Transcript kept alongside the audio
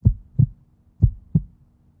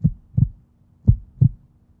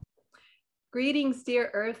Greetings,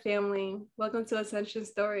 dear Earth family. Welcome to Ascension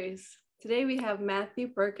Stories. Today we have Matthew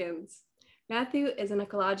Perkins. Matthew is an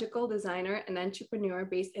ecological designer and entrepreneur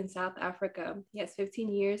based in South Africa. He has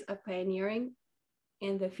 15 years of pioneering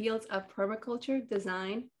in the fields of permaculture,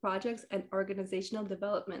 design, projects, and organizational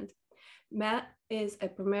development. Matt is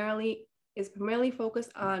primarily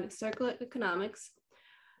focused on circular economics,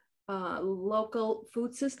 local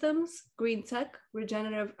food systems, green tech,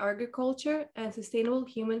 regenerative agriculture, and sustainable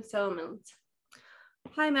human settlement.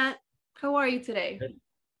 Hi, Matt. How are you today?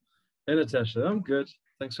 Hey, Natasha. I'm good.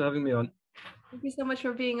 Thanks for having me on. Thank you so much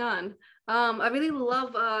for being on. I really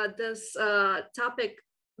love this topic,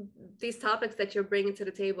 these topics that you're bringing to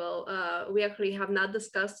the table. We actually have not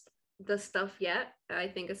discussed this stuff yet. I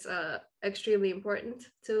think it's extremely important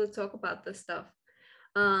to talk about this stuff.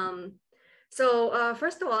 So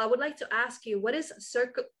first of all, I would like to ask you, what is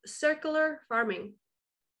circular farming?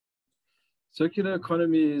 Circular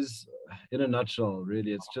economy is, in a nutshell,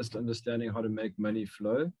 really, it's just understanding how to make money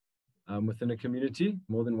flow within a community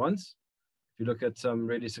more than once. If you look at some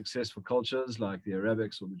really successful cultures like the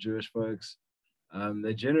Arabics or the Jewish folks,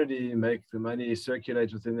 they generally make the money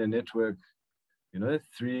circulate within their network,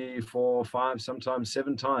 3, 4, 5, sometimes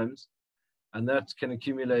 7 times. And that can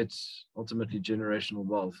accumulate ultimately generational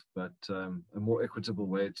wealth, but a more equitable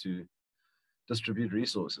way to distribute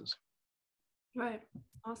resources. Right.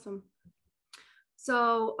 Awesome.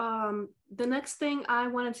 So the next thing I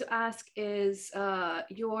wanted to ask is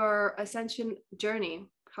your ascension journey,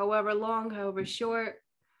 however long, however short,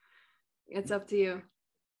 it's up to you.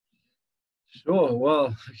 Sure.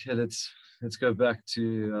 Well, okay, let's go back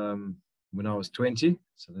to when I was 20.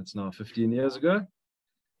 So that's now 15 years ago.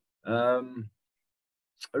 I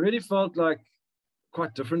really felt like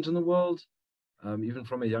quite different in the world, even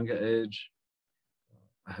from a younger age.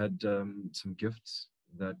 I had some gifts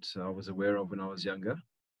that I was aware of when I was younger.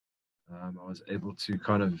 I was able to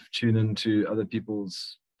kind of tune into other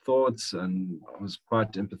people's thoughts, and I was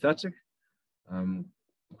quite empathetic.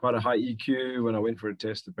 Quite a high EQ. When I went for a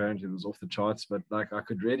test, apparently it was off the charts, but like I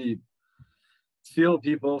could really feel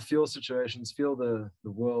people, feel situations, feel the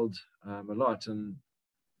world a lot. And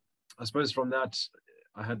I suppose from that,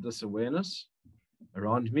 I had this awareness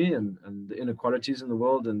around me and the inequalities in the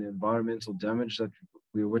world and the environmental damage that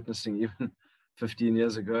we were witnessing even 15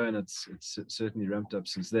 years ago, and it's certainly ramped up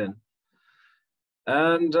since then.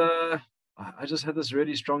 And I just had this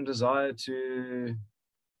really strong desire to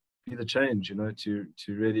be the change, to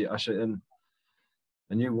really usher in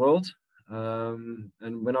a new world. And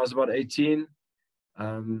when I was about 18,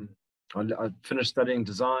 I finished studying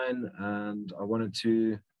design, and I wanted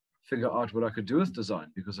to figure out what I could do with design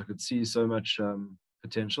because I could see so much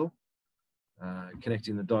potential,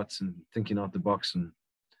 connecting the dots and thinking out the box and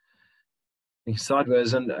thinking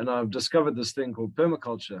sideways. And I've discovered this thing called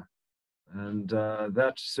permaculture. And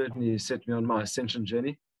that certainly set me on my ascension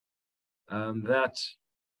journey. That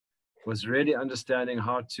was really understanding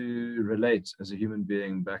how to relate as a human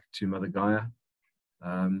being back to Mother Gaia,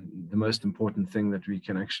 the most important thing that we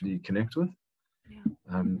can actually connect with.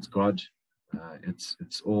 Yeah. It's God.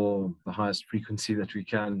 It's all the highest frequency that we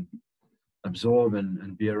can absorb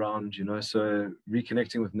and be around, So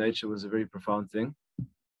reconnecting with nature was a very profound thing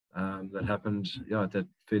that happened, at that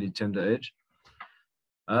fairly tender age.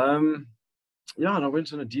 And I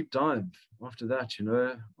went on a deep dive after that,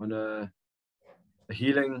 on a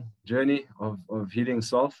healing journey of healing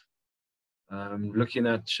self, looking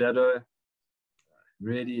at shadow,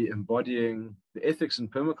 really embodying the ethics in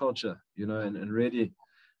permaculture, and really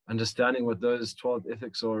understanding what those 12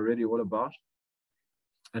 ethics are really all about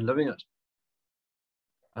and living it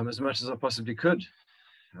as much as I possibly could.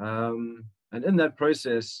 And in that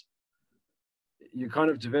process, you kind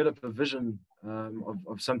of develop a vision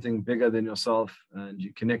of something bigger than yourself, and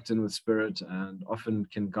you connect in with spirit, and often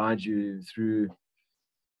can guide you through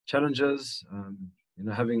challenges,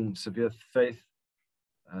 having severe faith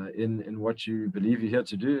in what you believe you're here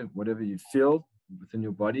to do, whatever you feel within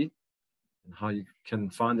your body, and how you can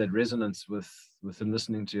find that resonance within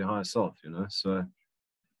listening to your higher self, So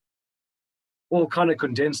all kind of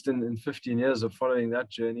condensed in 15 years of following that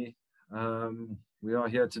journey, we are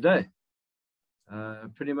here today,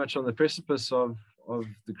 pretty much on the precipice of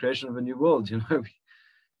the creation of a new world.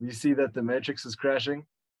 We see that the matrix is crashing.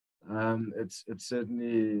 It's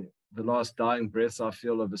certainly the last dying breaths, I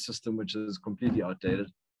feel, of a system which is completely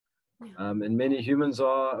outdated. And many humans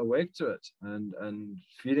are awake to it and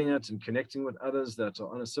feeding it and connecting with others that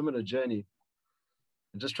are on a similar journey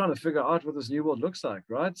and just trying to figure out what this new world looks like,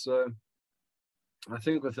 right? So I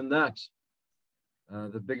think within that,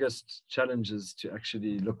 the biggest challenge is to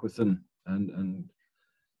actually look within and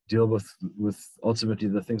deal with ultimately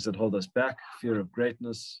the things that hold us back: fear of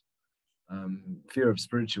greatness, fear of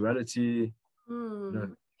spirituality,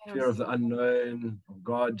 fear of the unknown, of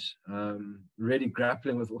God, really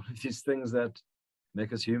grappling with all of these things that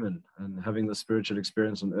make us human and having the spiritual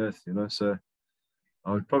experience on earth, So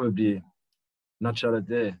I would probably nutshell it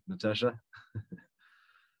there, Natasha.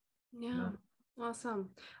 Yeah. Awesome.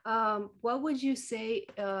 What would you say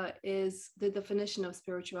is the definition of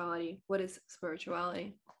spirituality? What is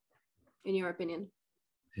spirituality, in your opinion?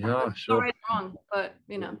 Yeah, sure. Not right or wrong, but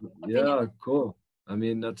Yeah, opinion. cool. I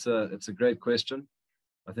mean, it's a great question.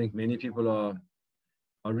 I think many people are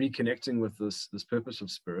reconnecting with this purpose of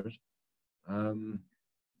spirit.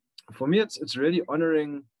 For me, it's really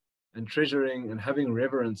honoring and treasuring and having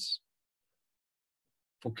reverence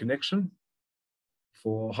for connection,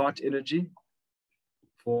 for heart energy,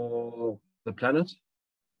 for the planet,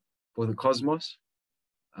 for the cosmos,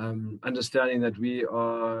 understanding that we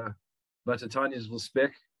are but a tiny little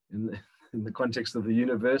speck in the context of the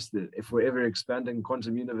universe, if we're ever expanding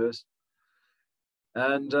quantum universe.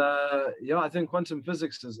 And I think quantum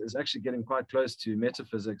physics is actually getting quite close to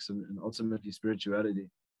metaphysics and ultimately spirituality.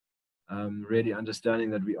 Really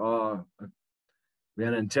understanding that we're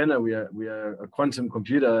an antenna, we are a quantum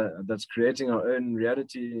computer that's creating our own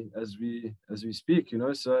reality as we speak,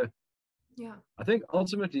 So yeah, I think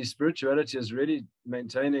ultimately spirituality is really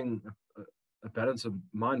maintaining a balance of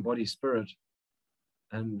mind, body, spirit,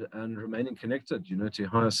 and remaining connected, to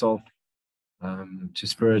higher self, to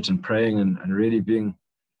spirit, and praying and really being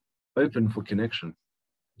open for connection.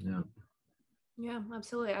 Yeah,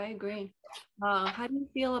 absolutely. I agree. How do you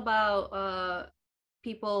feel about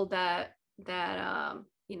people that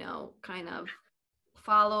kind of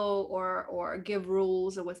follow or give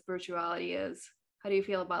rules of what spirituality is? How do you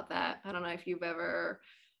feel about that? I don't know if you've ever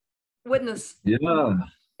witnessed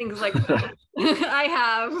things like that. I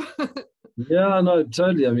have. Yeah, no,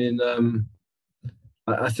 totally. I mean,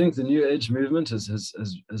 I think the new age movement has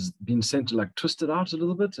been sent to like twist it out a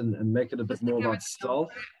little bit and make it a bit more about self.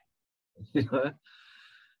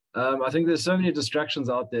 I think there's so many distractions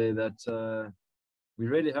out there that we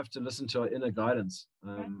really have to listen to our inner guidance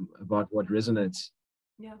about what resonates.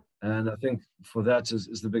 Yeah. And I think for that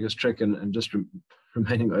is the biggest trick, and just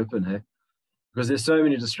remaining open, hey? Because there's so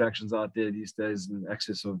many distractions out there these days and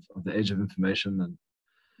access of the age of information, and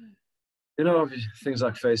things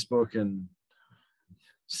like Facebook and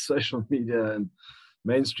social media and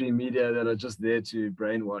mainstream media that are just there to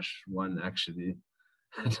brainwash one, actually.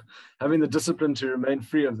 Having the discipline to remain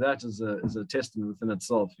free of that is a testament within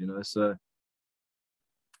itself, So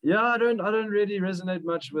yeah, I don't really resonate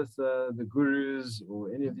much with the gurus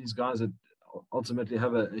or any of these guys that ultimately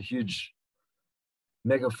have a huge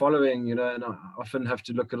mega following, and I often have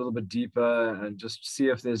to look a little bit deeper and just see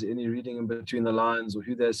if there's any reading in between the lines or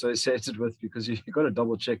who they're associated with, because you've got to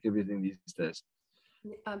double check everything these days.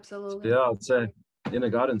 Absolutely. So yeah, I'd say inner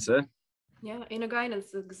guidance, eh? Yeah, inner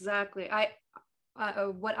guidance, exactly.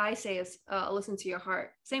 What I say is listen to your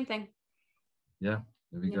heart. Same thing. Yeah,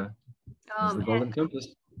 there we go. There's the golden compass.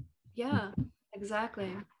 Yeah,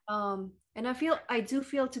 exactly. And I do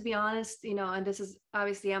feel, to be honest, and this is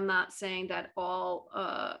obviously, I'm not saying that all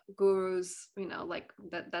gurus, like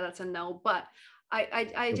that's a no, but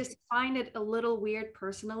I just find it a little weird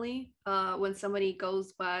personally when somebody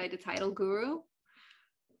goes by the title guru.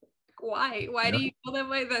 Why do you go that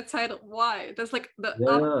way, that title? Why? That's like the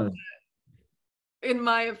opposite, in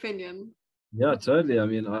my opinion. Yeah, totally. I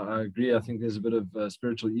mean, I agree. I think there's a bit of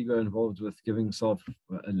spiritual ego involved with giving self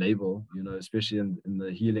a label, especially in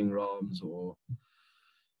the healing realms, or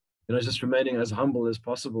just remaining as humble as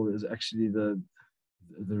possible is actually the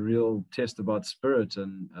real test about spirit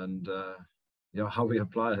and how we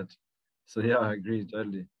apply it. So yeah, I agree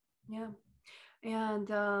totally. Yeah,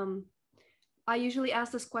 and I usually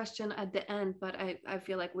ask this question at the end, but I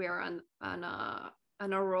feel like we are on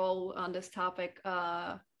a roll on this topic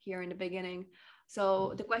here in the beginning.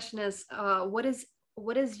 So the question is, what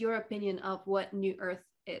is your opinion of what New Earth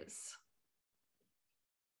is?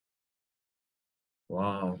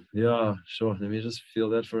 Wow. Yeah, sure. Let me just feel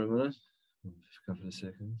that for a minute. A couple of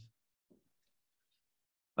seconds.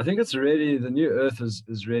 I think it's really, the new earth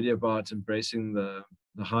is really about embracing the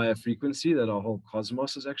higher frequency that our whole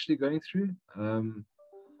cosmos is actually going through.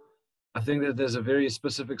 I think that there's a very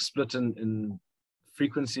specific split in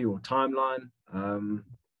frequency or timeline,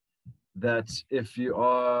 that if you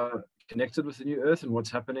are connected with the new earth and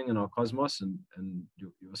what's happening in our cosmos, and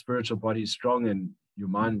your spiritual body is strong and your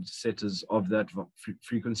mindset is of that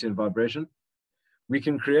frequency and vibration, we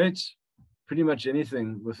can create pretty much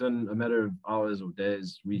anything within a matter of hours or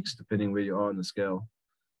days, weeks, depending where you are on the scale.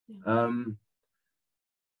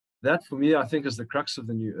 that for me, I think, is the crux of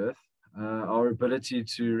the new earth. Our ability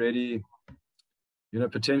to really,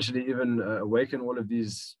 potentially even awaken all of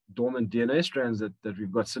these dormant DNA strands that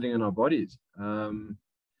we've got sitting in our bodies. And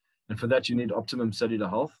for that, you need optimum cellular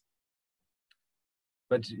health.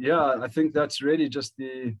 But yeah, I think that's really just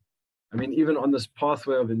even on this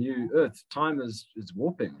pathway of a new earth, time is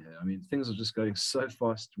warping. I mean, things are just going so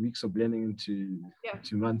fast. Weeks are blending into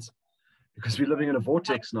 2 months because we're living in a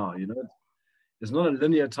vortex now, It's not a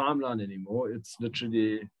linear timeline anymore. It's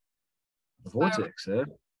literally a vortex, eh?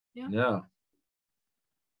 Yeah.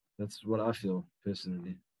 That's what I feel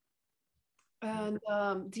personally. And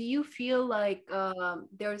do you feel like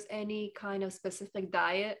there's any kind of specific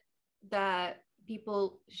diet that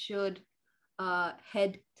people should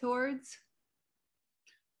head towards?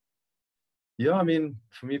 Yeah, I mean,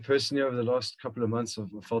 for me personally, over the last couple of months,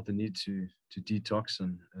 I've felt the need to detox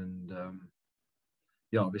and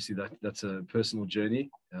yeah, obviously that's a personal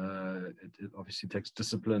journey. It obviously takes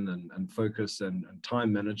discipline and focus and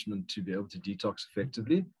time management to be able to detox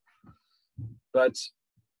effectively. But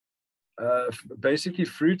basically,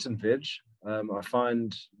 fruit and veg. I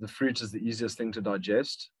find the fruit is the easiest thing to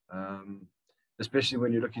digest, especially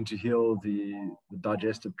when you're looking to heal the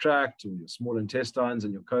digestive tract or your small intestines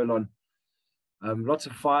and your colon. Lots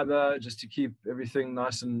of fiber just to keep everything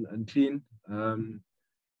nice and clean,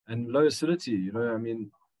 and low acidity. I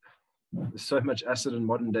mean, there's so much acid in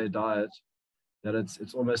modern day diet that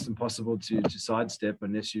it's almost impossible to sidestep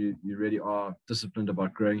unless you really are disciplined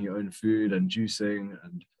about growing your own food and juicing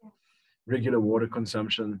and regular water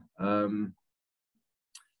consumption. Yeah,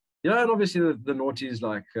 and obviously the naughties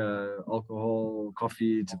like alcohol,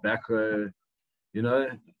 coffee, tobacco,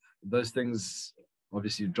 those things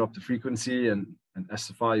obviously drop the frequency and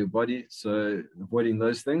acidify your body. So avoiding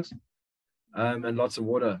those things, and lots of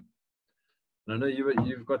water. And I know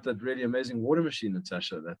you've got that really amazing water machine,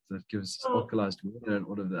 Natasha, that gives alkalized water and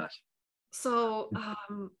all of that. So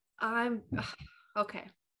I'm okay.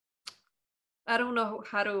 I don't know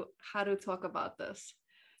how to talk about this.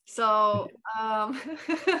 So I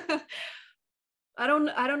don't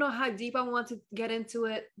know how deep I want to get into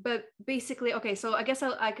it, but basically, okay, so I guess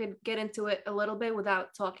I could get into it a little bit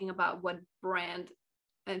without talking about what brand,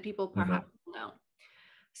 and people perhaps know.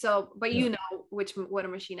 So, but you know which water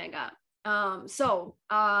machine I got.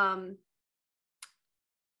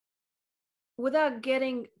 Without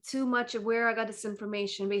getting too much of where I got this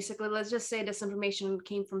information, basically, let's just say this information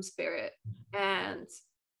came from Spirit. And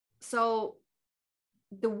so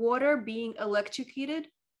the water being electrocuted,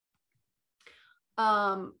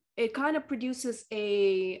 it kind of produces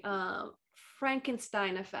a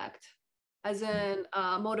Frankenstein effect, as in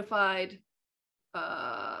modified,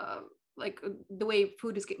 like the way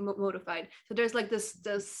food is modified. So there's like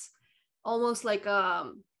this almost like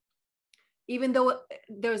even though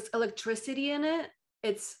there's electricity in it,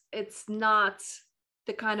 it's not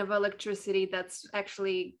the kind of electricity that's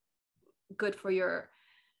actually good for your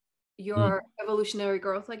evolutionary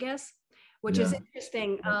growth, I guess, which is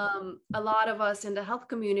interesting. A lot of us in the health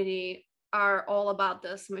community are all about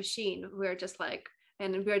this machine. We're just like,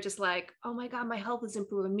 oh my God, my health is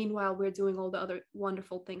improving. Meanwhile, we're doing all the other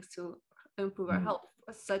wonderful things to improve our health,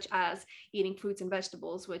 such as eating fruits and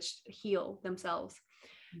vegetables, which heal themselves.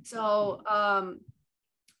 So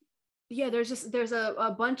there's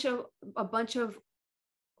a bunch of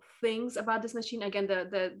things about this machine. Again,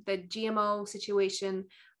 the GMO situation.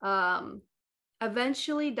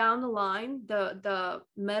 Eventually down the line, the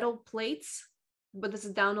metal plates, but this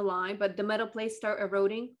is down the line, but the metal plates start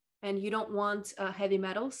eroding, and you don't want heavy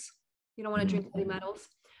metals. You don't want to drink heavy metals.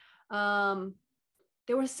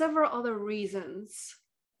 There were several other reasons.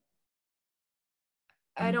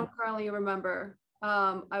 I don't currently remember.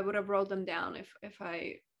 I would have wrote them down if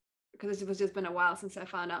I, because it was just been a while since I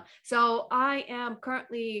found out. So I am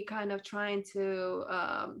currently kind of trying to,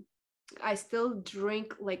 I still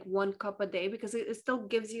drink like 1 cup a day because it still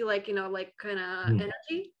gives you like, like kind of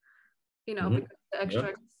energy, because the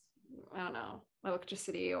extra, I don't know,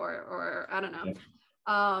 electricity or I don't know.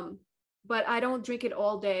 But I don't drink it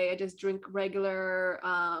all day. I just drink regular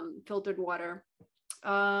filtered water.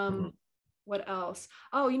 What else?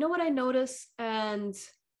 Oh, you know what I noticed? And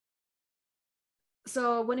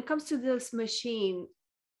so when it comes to this machine,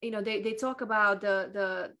 they talk about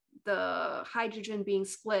the hydrogen being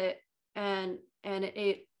split and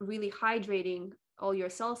it really hydrating all your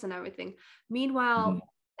cells and everything. Meanwhile,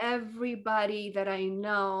 everybody that I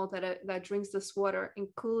know that drinks this water,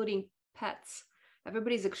 including pets,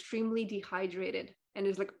 everybody's extremely dehydrated and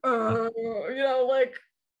is like, like,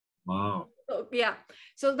 wow. Yeah.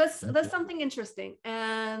 So that's something interesting.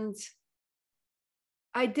 And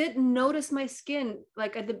I did notice my skin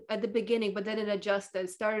like at the beginning, but then it adjusted,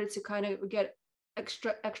 started to kind of get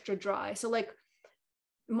extra dry. So like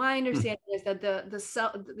my understanding is that the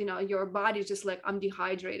cell, your body's just like, I'm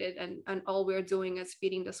dehydrated, and all we're doing is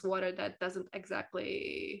feeding this water that doesn't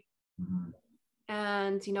exactly. Mhm.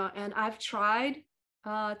 And and I've tried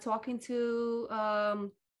talking to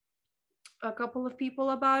a couple of people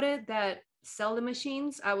about it that sell the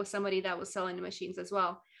machines. I was somebody that was selling the machines as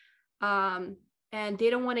well. um, and they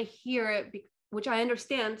don't want to hear it, which I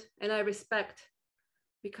understand and I respect,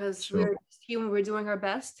 because Sure. we're human, we're doing our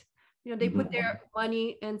best. They put Mhm. their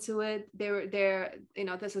money into it. They're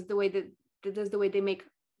this is the way that this is the way they make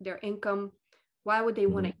their income. Why would they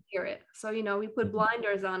want Mhm. to hear it? So we put Mhm.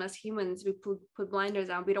 blinders on as humans. We put blinders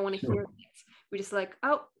on. We don't want to Sure. hear things. We just like,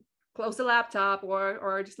 oh, close the laptop,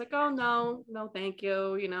 or just like, oh no thank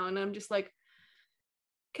you. And I'm just like,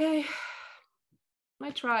 okay, I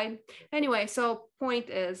tried. Anyway, so point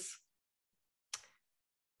is,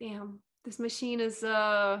 damn, this machine is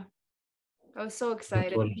I was so Not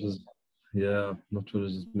excited. what it is. Yeah, not what it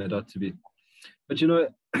is made out to be. But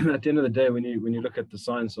at the end of the day, when you look at the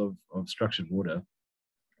science of structured water,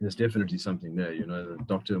 there's definitely something there. The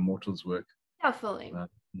Dr. Immortal's work, Definitely. uh,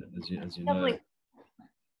 as you know. Definitely.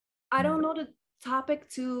 I Mm. don't know the topic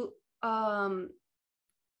to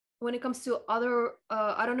when it comes to other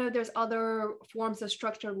I don't know if there's other forms of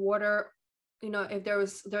structured water, if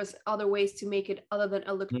there's other ways to make it other than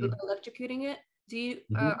Mm. electrocuting it. Do you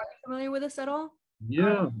Mhm. are you familiar with this at all?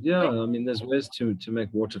 Yeah, yeah. Right? I mean, there's ways to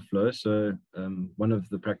make water flow. So one of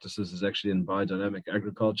the practices is actually in biodynamic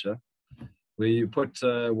agriculture, where you put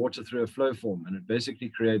water through a flow form, and it basically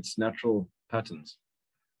creates natural patterns,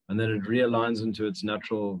 and then it realigns into its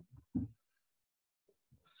natural,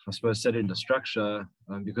 I suppose, set into structure.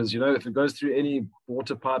 Because if it goes through any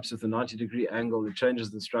water pipes with a 90-degree angle, it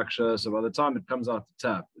changes the structure. So by the time it comes out the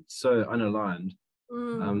tap, it's so unaligned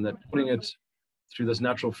Mm, that putting it through this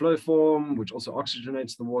natural flow form, which also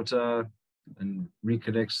oxygenates the water and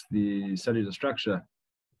reconnects the cellular structure,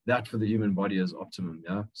 that for the human body is optimum.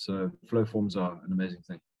 Yeah. So flow forms are an amazing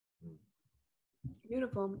thing.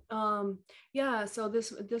 beautiful. Yeah, so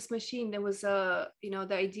this machine, there was the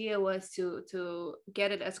idea was to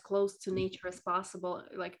get it as close to nature as possible,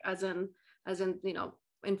 like as in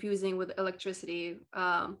infusing with electricity.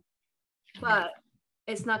 But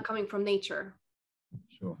it's not coming from nature.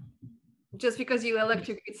 Sure. Just because you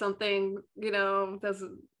electrocute something,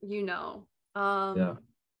 doesn't, Yeah. um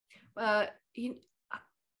uh you,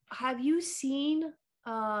 have you seen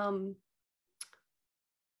um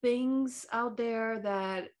things out there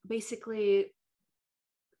that basically,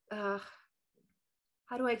 uh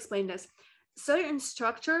how do I explain this? Certain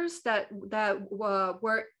structures were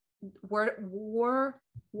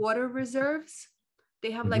water reserves.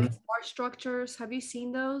 They have like Mm-hmm. smart structures. Have you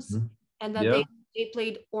seen those? Mm-hmm. And that Yeah. they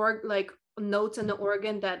played like notes on the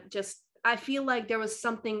organ that just, I feel like there was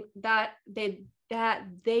something that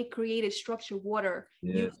they created structured water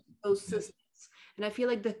Yes. using those Yes. systems. And I feel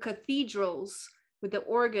like the cathedrals with the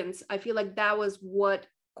organs, I feel like that was what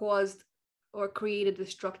caused or created the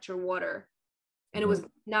structured water, and it Uh-huh. was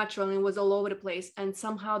natural and it was all over the place, and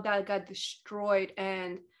somehow that got destroyed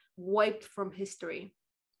and wiped from history.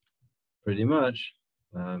 Pretty much.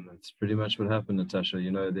 It's pretty much what happened, Natasha.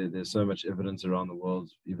 There's so much evidence around the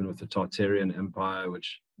world, even with the Tartarian Empire,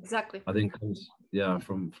 which Exactly. I think comes, yeah,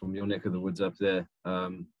 from your neck of the woods up there.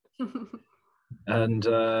 And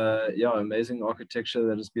yeah, amazing architecture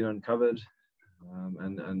that has been uncovered.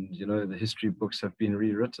 And the history books have been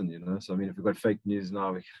rewritten. So I mean, if we've got fake news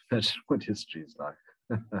now, we can imagine what history is like.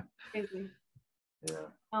 Crazy. Yeah.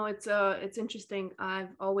 Oh, it's interesting.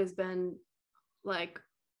 I've always been like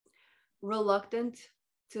reluctant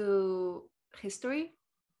to history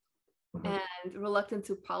Uh-huh. and reluctant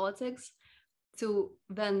to politics, to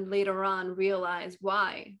then later on realize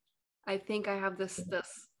why. I think I have this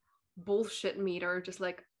bullshit meter just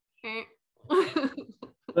like eh.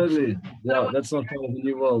 Totally. I don't Yeah, want that's not part of the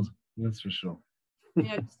new world. That's for sure.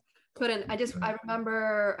 yeah, just couldn't. I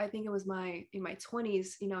remember, I think it was in my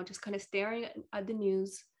 20s, just kind of staring at the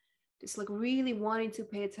news, just like really wanting to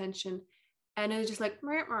pay attention. And it was just like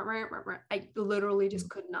I literally just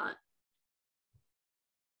could not.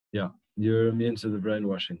 Yeah, you're immune to the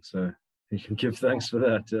brainwashing, so you can give thanks for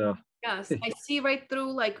that. Yes, I see right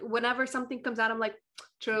through, like whenever something comes out, I'm like,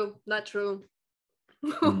 true, not true.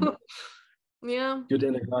 Mm. Yeah, Good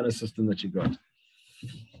inner guidance system that you got.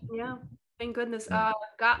 yeah. Thank goodness. Yeah.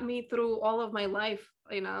 Got me through all of my life.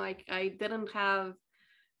 Like I didn't have,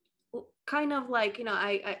 kind of like,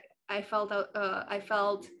 I felt I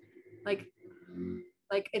felt like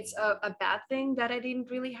like it's a bad thing that I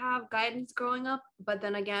didn't really have guidance growing up. But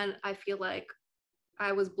then again, I feel like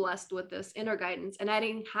I was blessed with this inner guidance, and I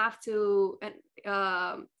didn't have to, and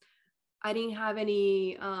I didn't have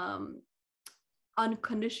any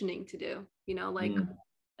unconditioning to do, you know, like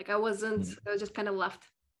I wasn't, I was just kind of left,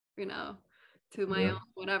 you know, to my own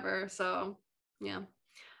whatever. So yeah.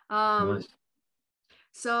 Nice.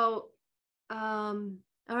 So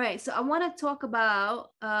all right, so I want to talk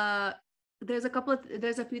about there's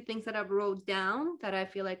a few things that I wrote down that I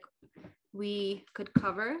feel like we could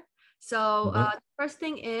cover. So the first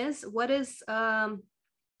thing is, what is no,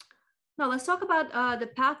 let's talk about the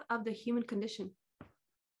path of the human condition.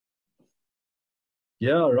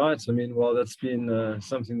 Yeah, right. I mean, well, that's been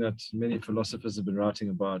something that many philosophers have been writing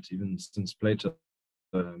about even since Plato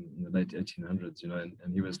in the late 1800s, you know,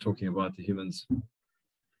 and he was talking about the humans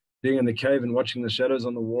being in the cave and watching the shadows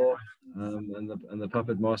on the wall, and the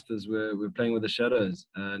puppet masters were playing with the shadows,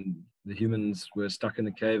 and the humans were stuck in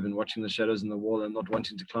the cave and watching the shadows on the wall and not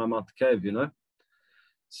wanting to climb out the cave, you know.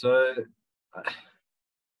 So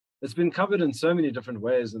it's been covered in so many different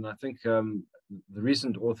ways, and I think the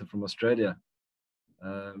recent author from Australia,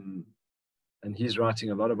 and he's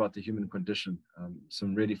writing a lot about the human condition,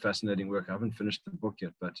 some really fascinating work. I haven't finished the book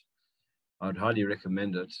yet, but I'd highly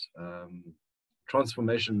recommend it.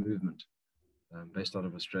 Transformation Movement, based out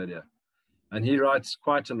of Australia. And he writes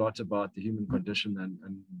quite a lot about the human condition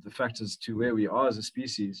and the factors to where we are as a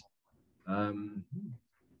species. And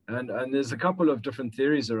there's a couple of different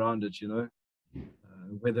theories around it, you know,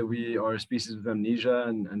 whether we are a species with amnesia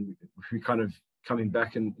and we're kind of coming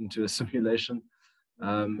back into a simulation.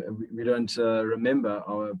 We don't remember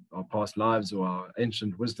our past lives or our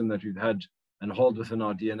ancient wisdom that we've had and hold within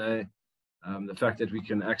our DNA. The fact that we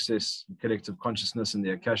can access collective consciousness in the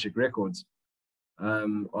Akashic records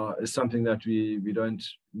is something that we don't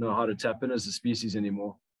know how to tap in as a species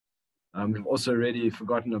anymore. We've also already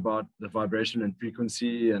forgotten about the vibration and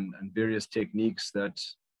frequency and various techniques that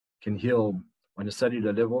can heal on a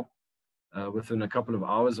cellular level within a couple of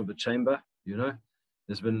hours of a chamber. You know,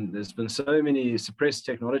 there's been so many suppressed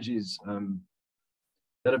technologies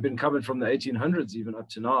that have been covered from the 1800s even up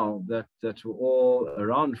to now that were all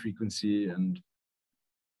around frequency and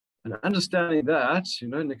understanding that, you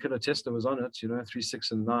know, Nikola Tesla was on it, you know, 3,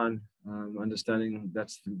 6, and 9, understanding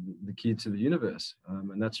that's the key to the universe.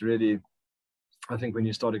 And that's really, I think, when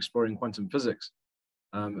you start exploring quantum physics,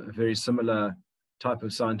 a very similar type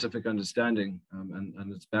of scientific understanding,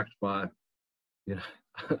 and it's backed by, you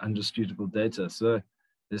know, undisputable data. So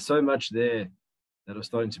there's so much there that are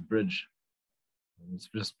starting to bridge. It's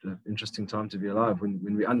just an interesting time to be alive when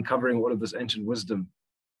we're uncovering all of this ancient wisdom,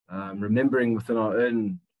 remembering within our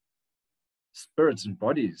own spirits and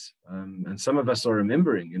bodies. And some of us are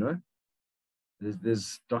remembering, you know,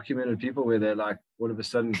 there's documented people where they're like all of a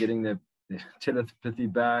sudden getting their telepathy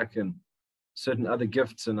back and certain other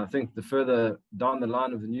gifts. And I think the further down the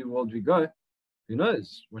line of the new world we go, who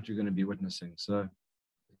knows what you're going to be witnessing. So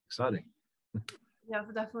exciting. Yeah,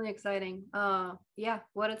 definitely exciting. Yeah,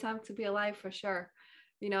 what a time to be alive for sure.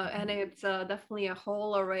 You know, and it's definitely a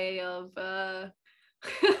whole array of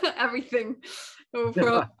everything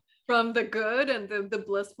from the good and the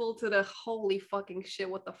blissful to the holy fucking shit,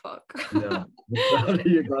 what the fuck. Yeah. What are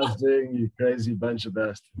you guys doing, you crazy bunch of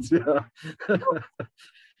bastards? Yeah.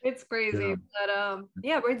 It's crazy. Yeah. But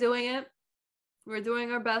yeah, we're doing it. We're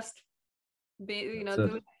doing our best. Doing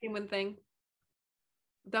the human thing.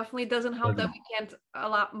 Definitely doesn't help that we can't,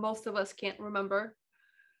 most of us can't remember.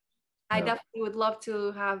 I definitely would love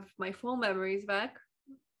to have my full memories back.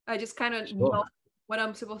 I just kind of know what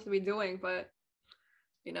I'm supposed to be doing, but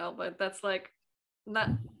you know, but that's like not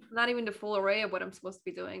even the full array of what I'm supposed to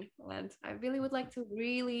be doing. And I really would like to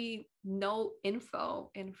really know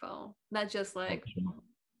info, not just like,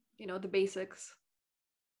 you know, the basics.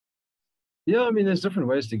 Yeah, I mean, there's different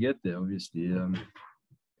ways to get there, obviously.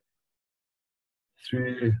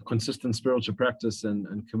 Through consistent spiritual practice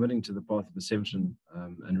and committing to the path of ascension,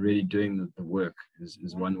 and really doing the work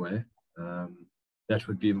is one way. That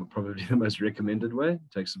would be probably the most recommended way.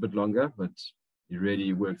 It takes a bit longer, but you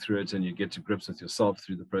really work through it and you get to grips with yourself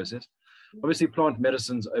through the process. Obviously, plant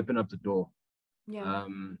medicines open up the door. Yeah.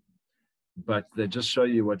 But they just show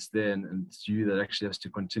you what's there, and it's you that actually has to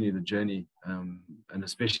continue the journey, and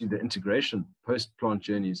especially the integration post-plant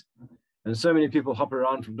journeys. And so many people hop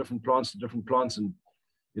around from different plants to different plants, and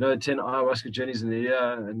you know, 10 ayahuasca journeys in a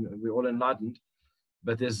year, and we're all enlightened.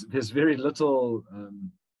 But there's very little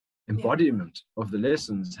embodiment of the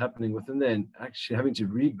lessons happening within there, and actually having to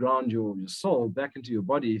reground your soul back into your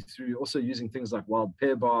body through also using things like wild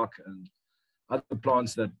pear bark and other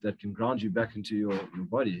plants that can ground you back into your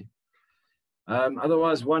body.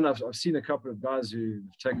 Otherwise, I've seen a couple of guys who've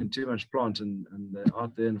taken too much plant and they're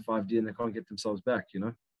out there in 5D and they can't get themselves back, you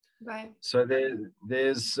know? Right. So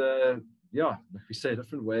there's, yeah, like we say,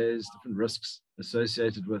 different ways, different risks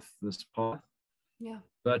associated with this path. Yeah.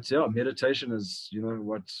 But yeah, meditation is, you know,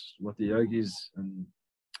 what the yogis and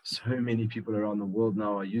so many people around the world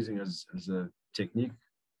now are using as a technique.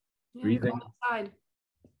 Yeah, Breathing. go outside.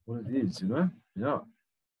 What it is, you know? Yeah.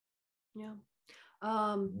 Yeah.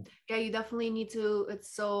 Yeah, you definitely need to,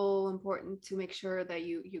 it's so important to make sure that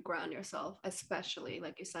you ground yourself, especially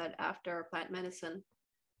like you said, after plant medicine.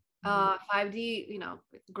 5D, you know,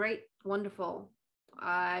 great, wonderful.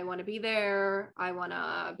 I want to be there. I want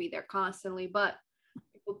to be there constantly, but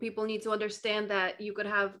people need to understand that you could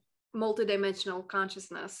have multidimensional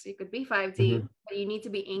consciousness. You could be 5D, but you need to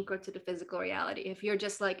be anchored to the physical reality. If you're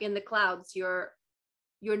just like in the clouds, you're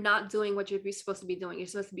not doing what you're supposed to be doing. You're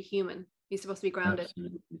supposed to be human. You're supposed to be grounded.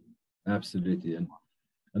 Absolutely. And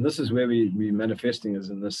this is where we manifesting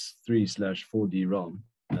is in this 3/4D realm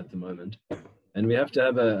at the moment. And we have to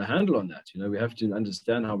have a handle on that. You know, we have to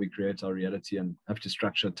understand how we create our reality and have to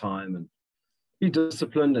structure time and be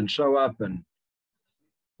disciplined and show up. And,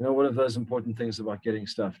 you know, one of those important things about getting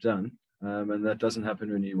stuff done. And that doesn't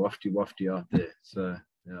happen when you wafty out there. So,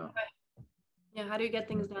 yeah. Yeah. How do you get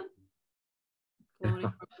things done?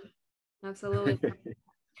 Absolutely.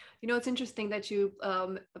 You know, it's interesting that you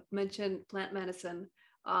mentioned plant medicine.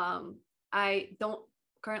 I don't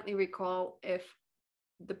currently recall if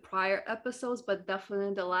the prior episodes, but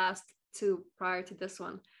definitely the last two prior to this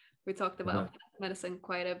one, we talked about plant medicine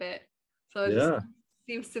quite a bit. So it just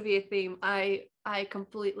seems to be a theme. I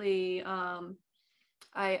completely,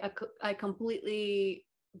 I completely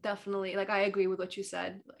definitely, like, I agree with what you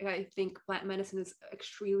said. Like, I think plant medicine is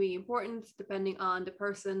extremely important depending on the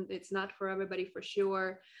person. It's not for everybody, for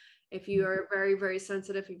sure. If you are very, very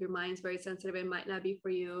sensitive, if your mind's very sensitive, it might not be for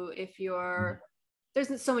you. If you're,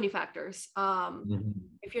 there's so many factors.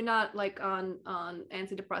 If you're not like on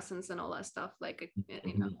antidepressants and all that stuff, like,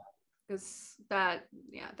 you know, because that,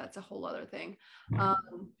 yeah, that's a whole other thing.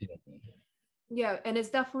 Yeah, and it's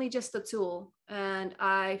definitely just a tool. And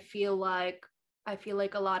I feel like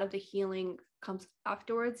a lot of the healing comes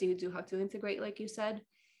afterwards. You do have to integrate, like you said,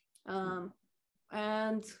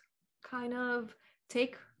 and kind of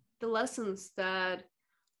take the lessons that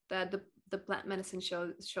the plant medicine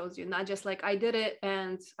shows you, not just like I did it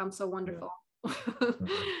and I'm so wonderful.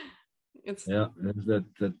 It's there's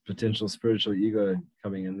that potential spiritual ego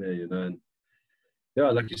coming in there, you know. And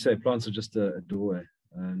yeah, like you say, plants are just a doorway,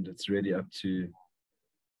 and it's really up to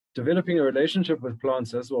developing a relationship with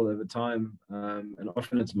plants as well over time. And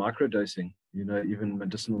often it's microdosing, you know, even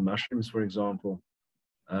medicinal mushrooms, for example.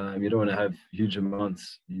 You don't want to have huge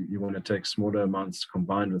amounts. You want to take smaller amounts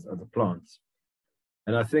combined with other plants.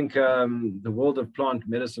 And I think the world of plant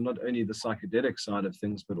medicine, not only the psychedelic side of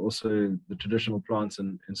things, but also the traditional plants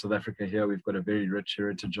in South Africa here, we've got a very rich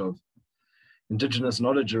heritage of indigenous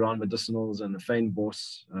knowledge around medicinals and the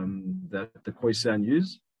fynbos that the Khoisan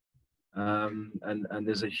use. And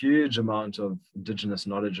there's a huge amount of indigenous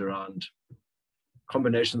knowledge around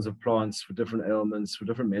combinations of plants for different ailments, for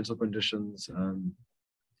different mental conditions.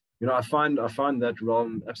 You know, I find that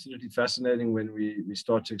realm absolutely fascinating when we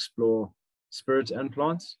start to explore spirits and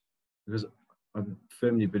plants, because I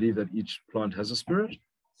firmly believe that each plant has a spirit,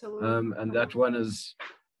 and that one is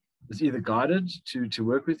either guided to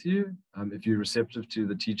work with you if you're receptive to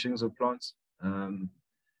the teachings of plants, and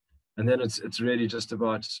then it's really just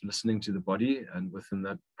about listening to the body, and within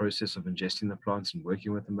that process of ingesting the plants and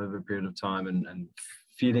working with them over a period of time and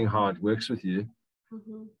feeling how it works with you.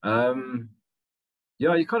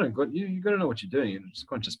 Yeah, you kind of got you got to know what you're doing. You just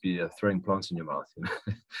can't just be throwing plants in your mouth. You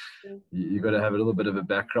know? You got to have a little bit of a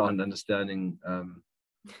background understanding.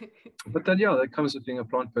 But then, yeah, that comes with being a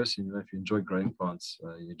plant person. You know, if you enjoy growing plants,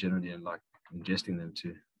 you generally like ingesting them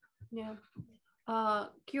too. Yeah.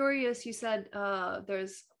 Curious, you said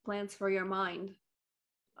there's plants for your mind.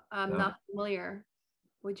 I'm not familiar.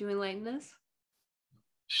 Would you enlighten us?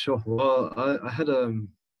 Sure. Well, I had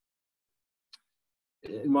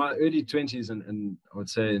in my early 20s and I would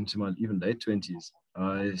say into my even late 20s,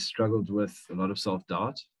 I struggled with a lot of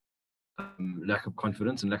self-doubt, lack of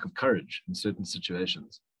confidence, and lack of courage in certain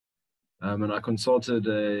situations. And I consulted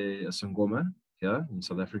a Sangoma here in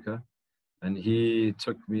South Africa, and he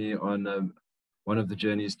took me on one of the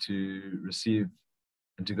journeys to receive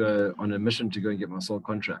and to go on a mission to go and get my soul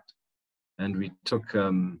contract. And we took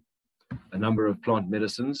a number of plant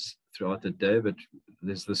medicines throughout the day, but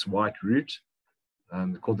there's this white root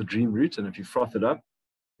called the dream root. And if you froth it up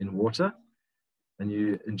in water and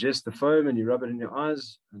you ingest the foam and you rub it in your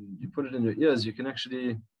eyes and you put it in your ears, you can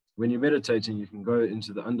actually when you're meditating, you can go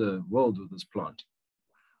into the underworld with this plant.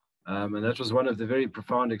 And that was one of the very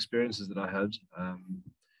profound experiences that I had,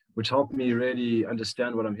 which helped me really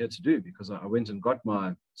understand what I'm here to do, because I went and got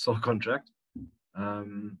my soul contract.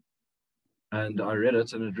 And I read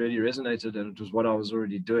it, and it really resonated, and it was what I was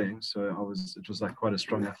already doing. So it was like quite a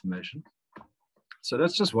strong affirmation. So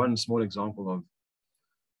that's just one small example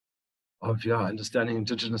of understanding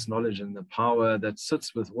indigenous knowledge and the power that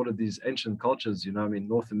sits with all of these ancient cultures. I mean,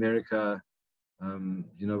 North America,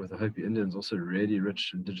 with the Hopi Indians, also really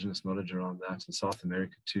rich indigenous knowledge around that, and South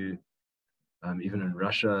America too. Even in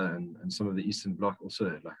Russia and some of the Eastern Bloc,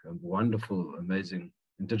 also like a wonderful, amazing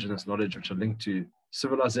indigenous knowledge, which are linked to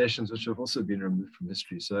civilizations which have also been removed from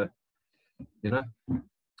history. So,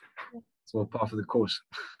 it's all part of the course.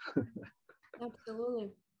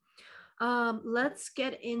 Absolutely. Let's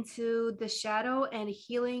get into the shadow and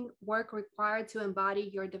healing work required to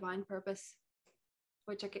embody your divine purpose,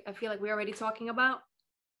 which I feel like we're already talking about.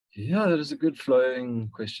 Yeah, that is a good flowing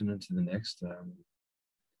question into the next.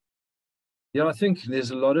 I think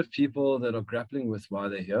there's a lot of people that are grappling with why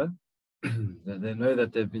they're here. They know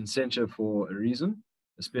that they've been sent here for a reason,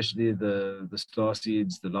 especially the star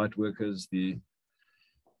seeds, the light workers, the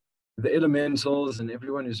elementals, and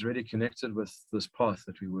everyone who's really connected with this path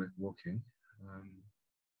that we were walking.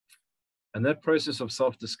 And that process of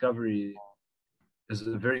self-discovery is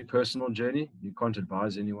a very personal journey. You can't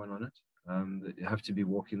advise anyone on it. You have to be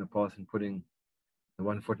walking the path and putting the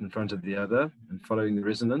one foot in front of the other and following the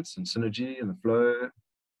resonance and synergy and the flow.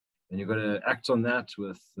 And you've got to act on that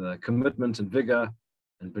with commitment and vigor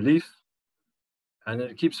and belief. And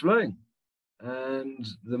it keeps flowing. And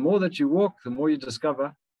the more that you walk, the more you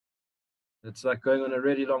discover. It's like going on a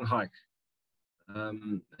really long hike.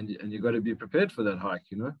 And you've got to be prepared for that hike,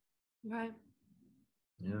 Right.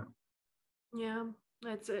 Yeah. Yeah.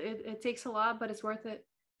 It takes a lot, but it's worth it.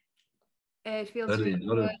 It feels Totally. really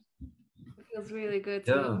good. It feels really good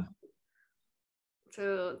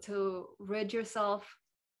to rid yourself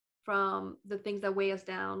from the things that weigh us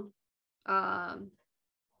down, and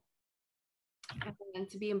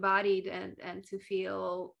to be embodied and to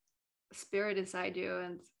feel spirit inside you,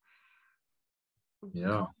 and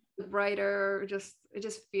brighter. It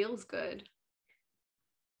just feels good.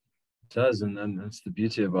 It does, and that's the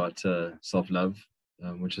beauty about self-love,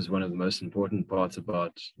 which is one of the most important parts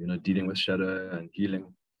about dealing with shadow and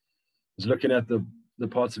healing, is looking at the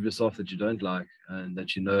parts of yourself that you don't like and that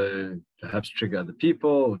perhaps trigger other people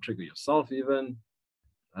or trigger yourself even,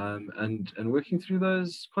 and working through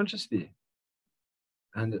those consciously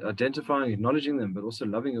and identifying, acknowledging them, but also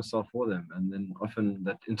loving yourself for them. And then often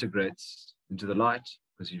that integrates into the light,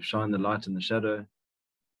 because you shine the light in the shadow,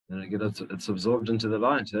 and it's absorbed into the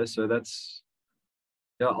light. So that's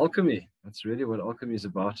alchemy. That's really what alchemy is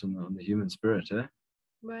about on the human spirit.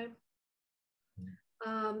 Right.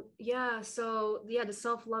 So the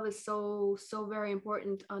self-love is so very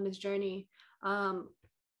important on this journey.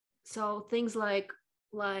 So things like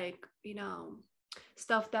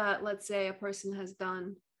stuff that, let's say, a person has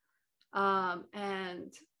done,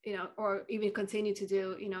 and or even continue to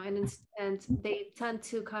do, and they tend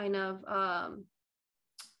to kind of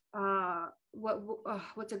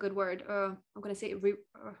what's a good word? I'm gonna say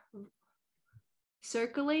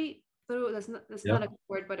circulate through. That's not a good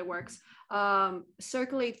word, but it works.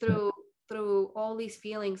 Circulate through all these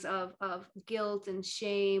feelings of guilt and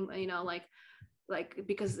shame, like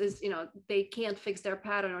because it's, they can't fix their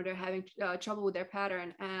pattern, or they're having trouble with their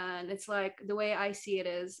pattern. And it's like, the way I see it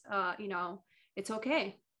is, it's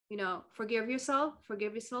okay, forgive yourself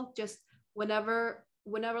just whenever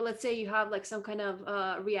let's say you have like some kind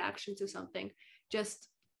of reaction to something, just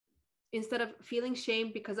instead of feeling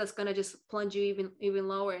shame, because that's going to just plunge you even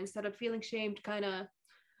lower, instead of feeling shamed, kind of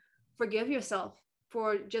forgive yourself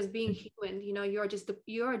for just being human. You're just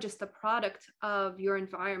a product of your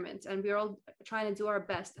environment, and we're all trying to do our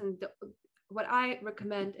best. And what I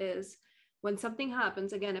recommend is, when something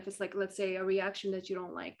happens, again, if it's like, let's say, a reaction that you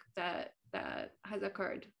don't like, that has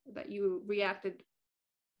occurred, that you reacted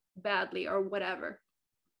badly or whatever,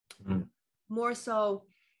 more so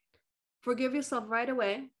forgive yourself right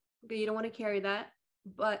away. You don't want to carry that,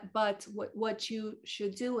 but what you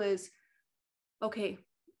should do is, okay,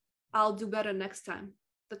 I'll do better next time.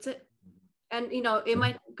 That's it. And it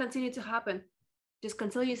might continue to happen. Just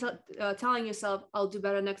continue telling yourself, I'll do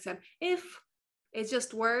better next time. If it's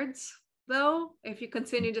just words, though, if you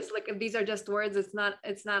continue just like, if these are just words, it's not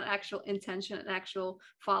actual intention and actual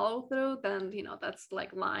follow through, then that's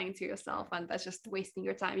like lying to yourself, and that's just wasting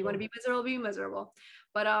your time. You want to be miserable.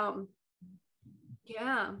 But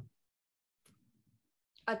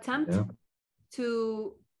attempt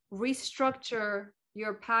to restructure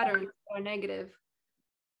your patterns are negative,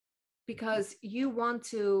 because you want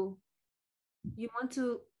to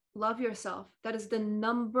love yourself. That is the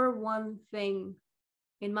number one thing,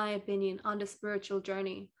 in my opinion, on the spiritual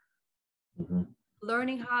journey. Mm-hmm.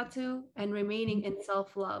 Learning how to and remaining in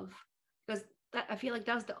self-love, because that, I feel like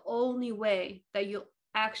that's the only way that you'll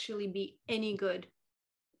actually be any good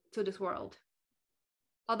to this world.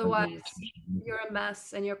 Otherwise, you're a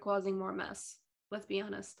mess and you're causing more mess. Let's be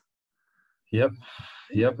honest. Yep,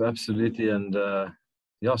 yep, absolutely. And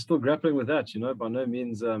yeah, still grappling with that, by no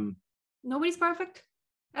means Nobody's perfect.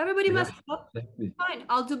 Everybody yeah, messes up. exactly. Fine,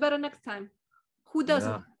 I'll do better next time. Who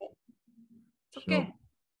doesn't? Yeah, It's okay.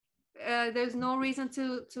 sure. There's no reason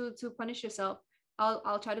to punish yourself.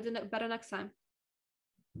 I'll try to do better next time.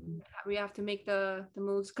 We have to make the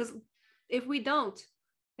moves, because if we don't,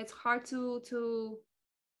 it's hard to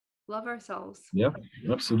love ourselves. Yep,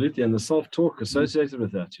 absolutely. And the self-talk associated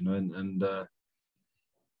with that, and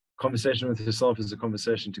conversation with yourself is a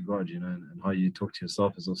conversation to God, and how you talk to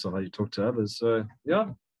yourself is also how you talk to others. So yeah,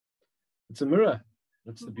 it's a mirror.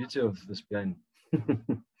 That's the beauty of this game.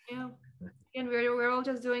 Yeah, and we're all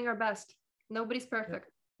just doing our best. Nobody's perfect.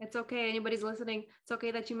 Yeah. It's okay. Anybody's listening, it's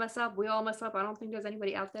okay that you mess up. We all mess up. I don't think there's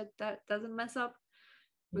anybody out there that doesn't mess up.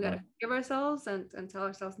 We gotta forgive ourselves and tell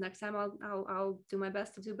ourselves, next time I'll do my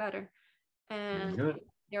best to do better. And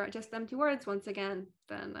there are just empty words once again.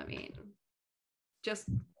 Then I mean, just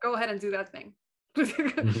go ahead and do that thing. Just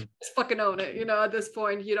fucking own it. At this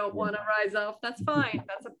point, you don't want to rise up. That's fine.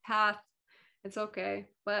 That's a path. It's okay.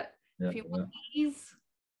 But if you want ease,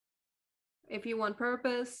 if you want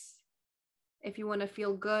purpose, if you want to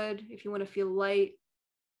feel good, if you want to feel light,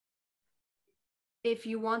 if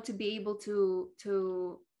you want to be able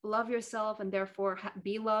to love yourself and therefore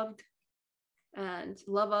be loved and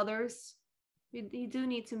love others, you do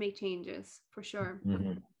need to make changes, for sure.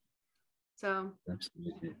 Mm-hmm. So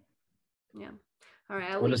absolutely, yeah. All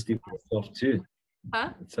right. Honesty with yourself too.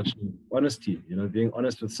 It's such an honesty, being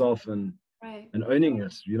honest with self and owning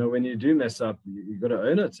it. When you do mess up, you got to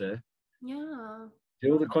own it. Yeah.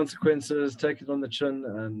 Deal with the consequences, take it on the chin,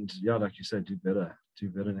 and yeah, like you said, do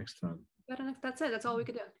better next time. That's it. That's all we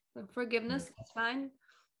could do. Forgiveness, that's fine.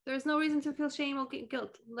 There's no reason to feel shame or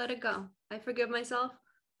guilt. Let it go. I forgive myself.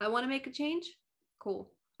 I want to make a change. Cool.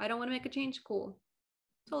 I don't want to make a change. Cool.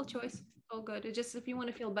 It's all a choice. It's all good. It's just, if you want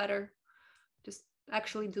to feel better, just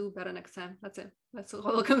actually do better next time. That's it. That's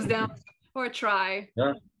all it comes down to. Or try.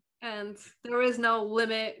 Yeah. And there is no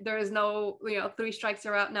limit. There is no, 3 strikes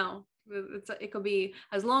you're out. No. It could be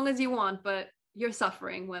as long as you want, but you're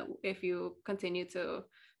suffering if you continue to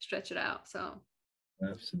stretch it out. So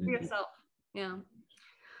absolutely, for yourself. Yeah.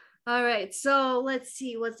 All right, so let's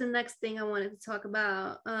see, what's the next thing I wanted to talk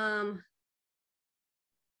about.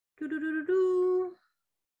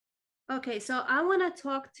 Okay, so I want to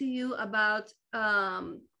talk to you about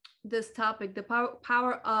this topic, the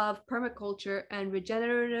power of permaculture and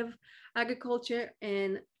regenerative agriculture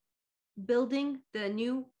in building the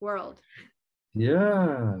new world.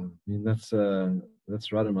 Yeah, I mean, that's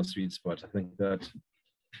right in my sweet spot. I think that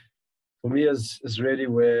for me is really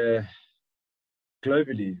where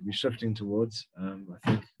globally we're shifting towards. I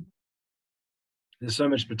think there's so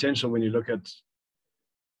much potential when you look at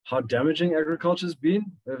how damaging agriculture has been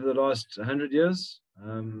over the last 100 years,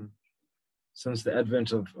 since the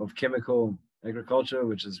advent of chemical agriculture,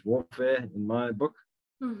 which is warfare in my book,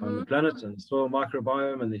 on the planet and the soil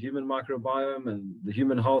microbiome and the human microbiome and the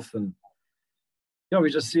human health. And yeah, we're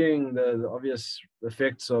just seeing the obvious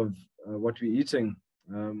effects of what we're eating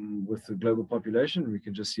with the global population. We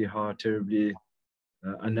can just see how terribly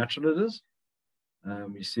unnatural it is.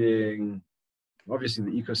 We're seeing obviously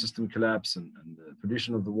the ecosystem collapse and the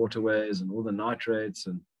pollution of the waterways and all the nitrates.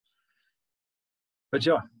 But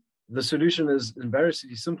yeah, the solution is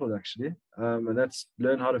embarrassingly simple, actually, and that's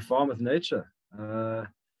learn how to farm with nature.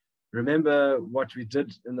 Remember what we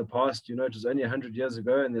did in the past. It was only 100 years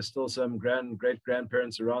ago, and there's still some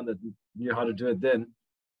great-grandparents around that knew how to do it then.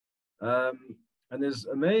 And there's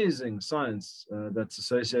amazing science that's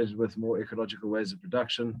associated with more ecological ways of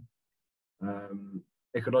production,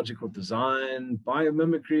 ecological design,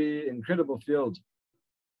 biomimicry, incredible field.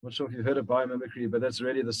 I'm not sure if you've heard of biomimicry, but that's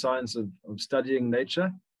really the science of studying nature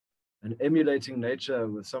and emulating nature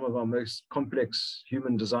with some of our most complex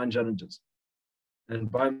human design challenges. And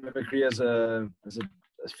biomimicry as a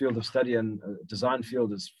field of study and a design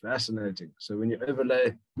field is fascinating. So when you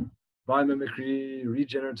overlay biomimicry,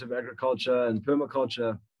 regenerative agriculture, and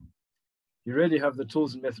permaculture, you really have the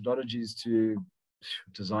tools and methodologies to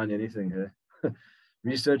design anything here.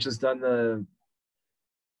 Research has done the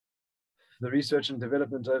research and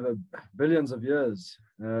development over billions of years,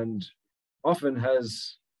 and often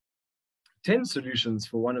has 10 solutions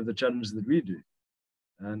for one of the challenges that we do.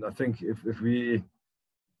 And I think if we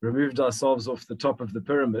removed ourselves off the top of the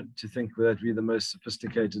pyramid to think that we're the most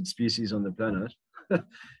sophisticated species on the planet, and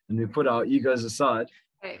we put our egos aside,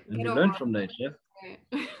 right. and we learn from nature, Right.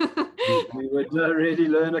 we would really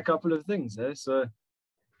learn a couple of things. So,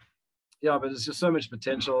 yeah, but there's just so much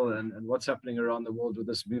potential, and what's happening around the world with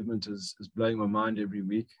this movement is blowing my mind every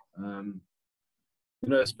week.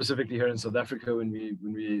 Specifically here in South Africa, when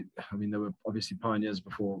we, I mean, there were obviously pioneers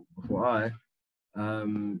before I,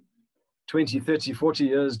 20, 30, 40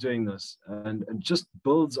 years doing this, and just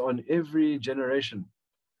builds on every generation.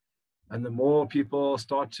 And the more people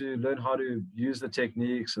start to learn how to use the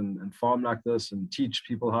techniques and farm like this and teach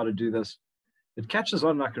people how to do this, it catches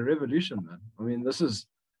on like a revolution, man. I mean, this is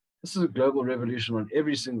a global revolution on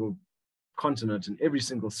every single continent, in every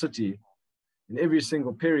single city, in every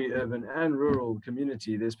single peri-urban and rural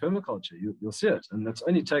community. There's permaculture. You'll see it, and that's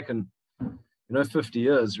only taken 50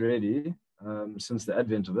 years really, since the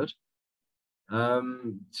advent of it,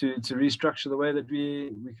 to restructure the way that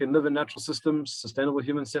we can live in natural systems. Sustainable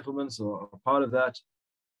human settlements are part of that.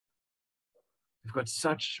 We've got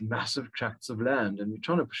such massive tracts of land, and we're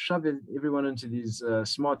trying to shove everyone into these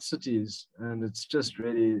smart cities, and it's just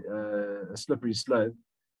really a slippery slope.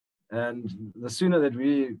 And the sooner that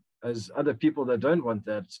we, as other people that don't want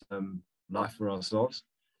that life for ourselves,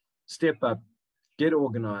 step up, get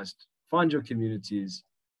organized, find your communities,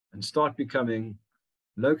 and start becoming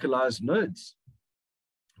localized nodes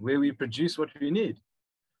where we produce what we need,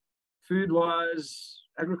 food-wise,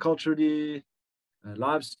 agriculturally,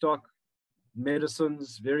 livestock,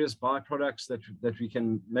 medicines, various byproducts that we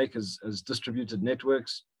can make as distributed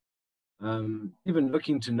networks, even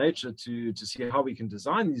looking to nature to see how we can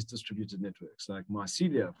design these distributed networks, like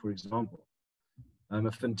mycelia, for example.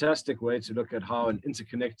 A fantastic way to look at how an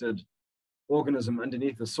interconnected organism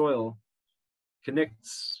underneath the soil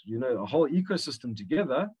connects, a whole ecosystem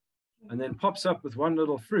together, and then pops up with one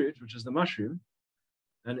little fruit, which is the mushroom.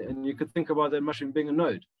 And you could think about that mushroom being a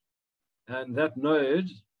node. And that node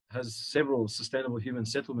has several sustainable human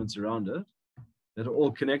settlements around it that are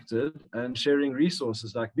all connected and sharing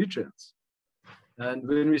resources like nutrients. And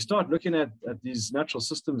when we start looking at these natural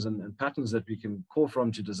systems and patterns that we can call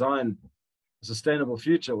from to design a sustainable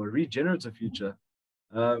future or a regenerative future,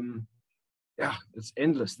 it's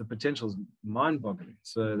endless. The potential is mind-boggling.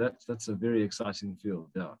 So that's a very exciting field.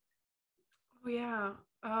 Yeah. Oh yeah.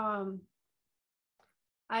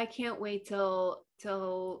 I can't wait till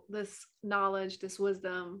this knowledge, this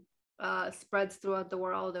wisdom spreads throughout the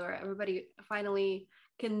world, or everybody finally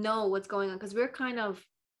can know what's going on. Because we're kind of,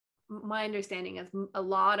 my understanding is a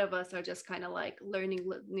lot of us are just kind of like learning,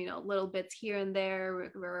 little bits here and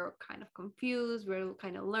there. We're kind of confused. We're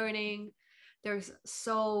kind of learning. There's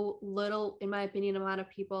so little, in my opinion, amount of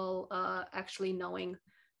people actually knowing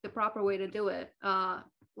the proper way to do it.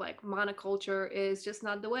 Like monoculture is just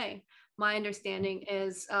not the way. My understanding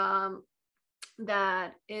is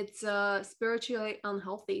that it's spiritually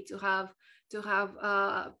unhealthy to have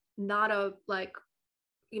not a, like,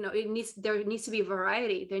 there needs to be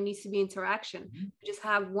variety. There needs to be interaction. Mm-hmm. Just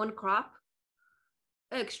have one crop,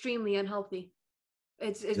 extremely unhealthy.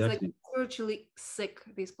 It's Exactly. like spiritually sick,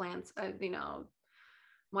 these plants,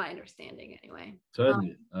 my understanding anyway.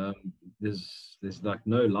 Totally. There's like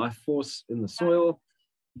no life force in the soil.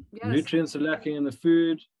 Yes. Nutrients are lacking in the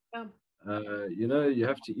food. Yeah. You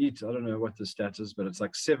have to eat, I don't know what the stat is, but it's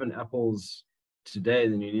like 7 apples today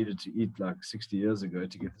than you needed to eat like 60 years ago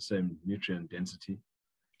to get the same nutrient density.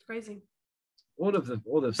 It's crazy. All the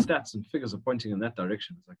stats and figures are pointing in that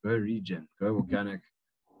direction. It's like, go regen, go organic,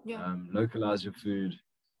 localize your food.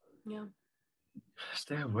 Yeah.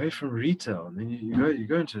 Stay away from retail. And then you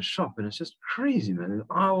go into a shop and it's just crazy, man. There's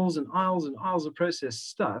aisles and aisles and aisles of processed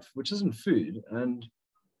stuff, which isn't food. And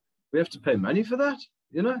we have to pay money for that,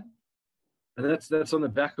 And that's on the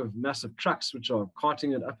back of massive trucks, which are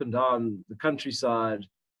carting it up and down the countryside,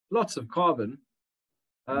 lots of carbon.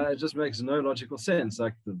 It just makes no logical sense.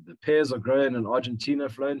 Like the pears are grown in Argentina,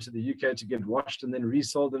 flown to the UK to get washed and then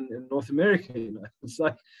resold in North America. It's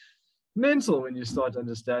like mental when you start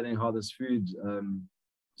understanding how this food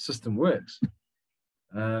system works.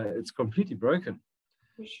 It's completely broken.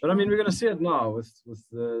 Sure. But I mean, we're going to see it now with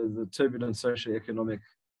the turbulent socioeconomic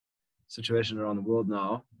situation around the world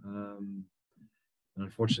now.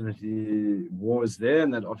 Unfortunately, war is there,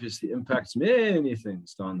 and that obviously impacts many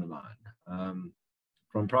things down the line.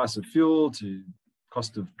 From price of fuel to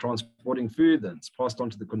cost of transporting food that's passed on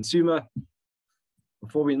to the consumer.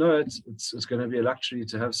 Before we know it, it's going to be a luxury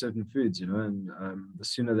to have certain foods, and the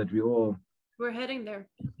sooner that we're heading there.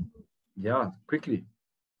 Yeah, quickly.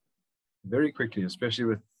 very quickly, especially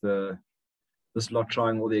with this lot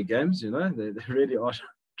trying all their games. They really are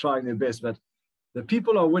trying their best, but the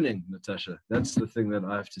people are winning, Natasha. That's the thing that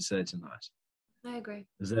I have to say tonight. I agree.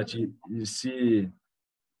 Is that you see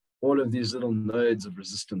all of these little nodes of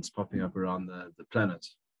resistance popping up around the planet.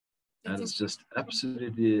 And it's just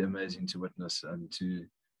absolutely amazing to witness and to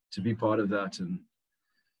be part of that and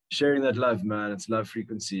sharing that love, man. It's love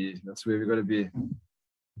frequency. That's where we've got to be.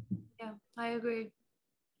 Yeah, I agree.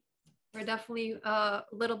 We're definitely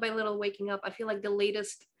little by little waking up. I feel like the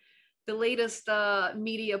latest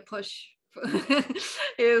media push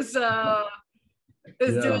is doing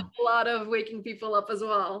a lot of waking people up as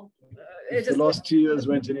well. If the last 2 years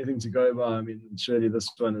weren't anything to go by, I mean, surely this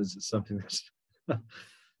one is something that's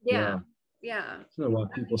yeah. I don't know why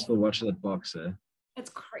people still watch that box, eh? It's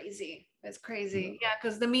crazy. It's crazy. Yeah,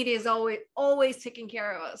 because the media is always taking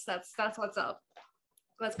care of us. That's what's up.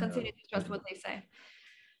 Let's continue to trust what they say.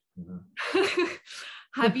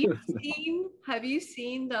 Have you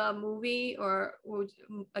seen the movie, or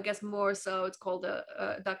I guess more so it's called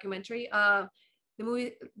a documentary? The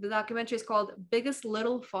documentary is called Biggest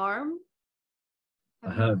Little Farm.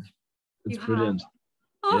 I have. It's brilliant.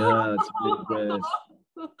 Yeah, it's really great.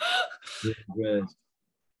 Really great.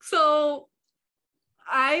 So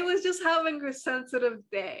I was just having a sensitive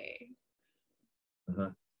day.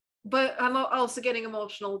 But I'm also getting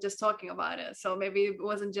emotional just talking about it. So maybe it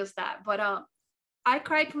wasn't just that. But I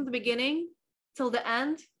cried from the beginning till the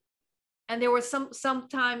end. And there were some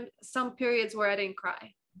periods where I didn't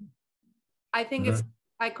cry. I think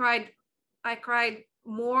I cried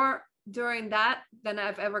more during that than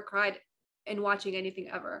I've ever cried in watching anything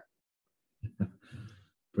ever.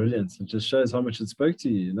 Brilliant. It just shows how much it spoke to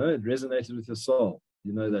you, it resonated with your soul.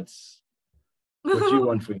 That's what you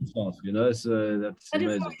want for yourself, so that's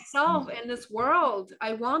amazing. For myself in this world.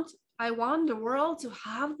 I want the world to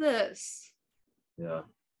have this. Yeah.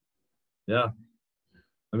 I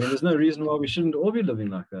mean, there's no reason why we shouldn't all be living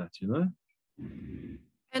like that,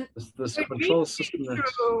 And this control system.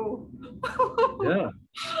 Yeah.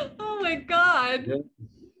 Oh my God. Yeah.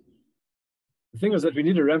 The thing is that we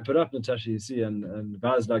need to ramp it up, Natasha, you see, and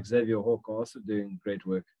guys like Xavier Hawke are also doing great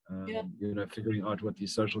work, figuring out what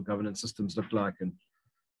these social governance systems look like and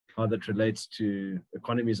how that relates to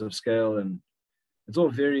economies of scale. And it's all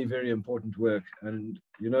very, very important work. And,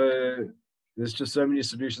 there's just so many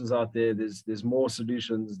solutions out there. There's more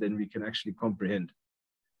solutions than we can actually comprehend.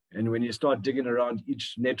 And when you start digging around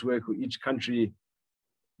each network or each country,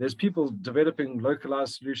 there's people developing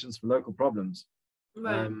localized solutions for local problems.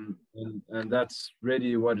 Right. And that's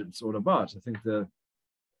really what it's all about. I think the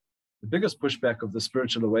biggest pushback of the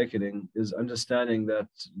spiritual awakening is understanding that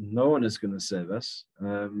no one is going to save us.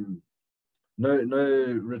 No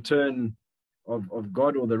return of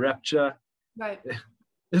God or the rapture. Right.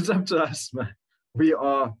 It's up to us, man. We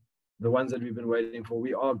are the ones that we've been waiting for.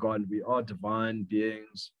 We are God. We are divine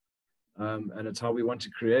beings. And it's how we want to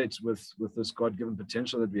create with this God-given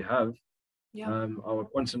potential that we have. Yeah. Our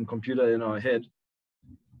quantum computer in our head,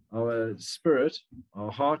 our spirit,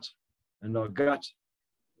 our heart, and our gut.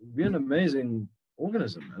 We're an amazing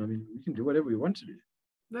organism. I mean, we can do whatever we want to do.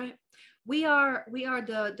 Right. We are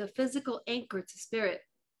the physical anchor to spirit.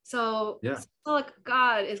 So, it's not like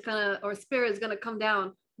God is or spirit is gonna come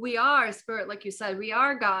down. We are spirit, like you said. We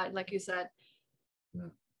are God, like you said.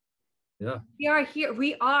 Yeah. We are here.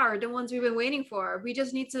 We are the ones we've been waiting for. We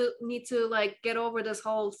just need to like get over this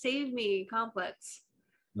whole save me complex.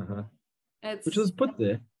 Which was put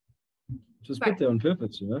there. Put there on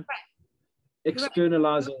purpose, Right.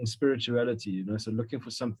 Externalizing spirituality, so looking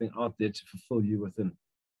for something out there to fulfill you within.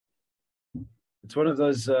 It's one of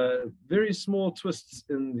those very small twists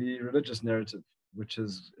in the religious narrative, which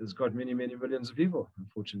has got many, many millions of people,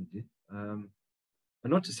 unfortunately. And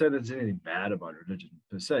not to say that there's anything bad about religion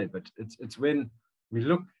per se, but it's when we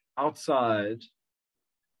look outside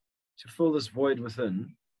to fill this void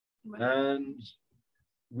within, and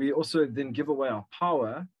we also then give away our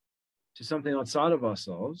power to something outside of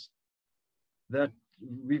ourselves that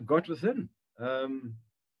we've got within.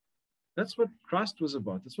 That's what Christ was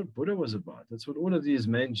about. That's what Buddha was about. That's what all of these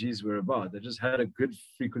main G's were about. They just had a good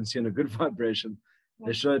frequency and a good vibration.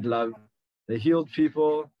 They showed love. They healed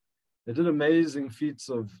people. They did amazing feats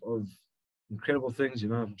of incredible things.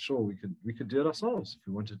 I'm sure we could do it ourselves if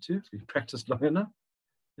we wanted to, if we practiced long enough.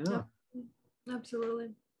 Yeah. Absolutely.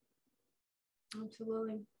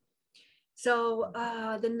 So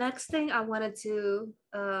the next thing I wanted to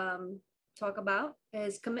talk about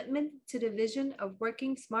is commitment to the vision of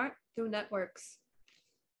working smart through networks.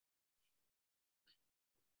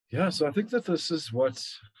 Yeah, so I think that this is what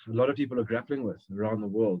a lot of people are grappling with around the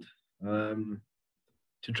world.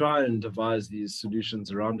 to try and devise these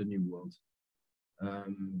solutions around a new world,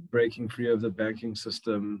 breaking free of the banking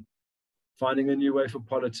system, finding a new way for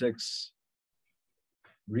politics,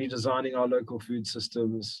 redesigning our local food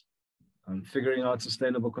systems, figuring out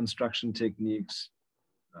sustainable construction techniques,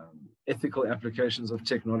 ethical applications of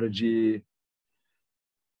technology,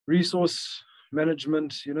 resource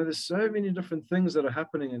management. You know, there's so many different things that are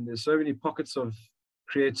happening, and there's so many pockets of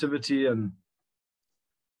creativity and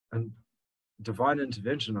divine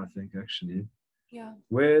intervention, I think, actually,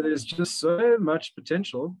 where there's just so much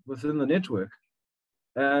potential within the network.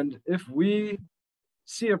 And if we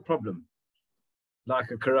see a problem,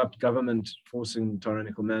 like a corrupt government forcing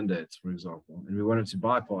tyrannical mandates, for example, and we wanted to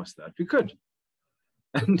bypass that, we could.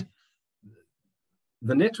 And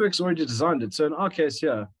the network's already designed it. So in our case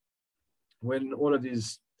here, when all of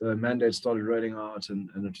these mandates started rolling out and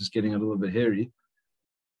it was getting a little bit hairy,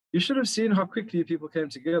 you should have seen how quickly people came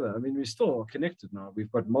together. I mean, we're still connected now.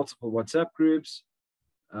 We've got multiple WhatsApp groups.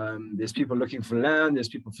 There's people looking for land. There's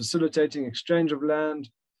people facilitating exchange of land.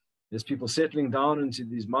 There's people settling down into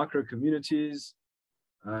these micro communities.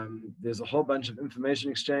 There's a whole bunch of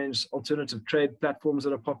information exchange, alternative trade platforms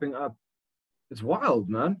that are popping up. It's wild,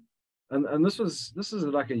 man. And this is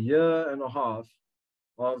like a year and a half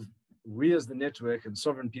of we as the network and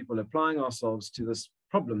sovereign people applying ourselves to this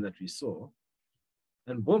problem that we saw.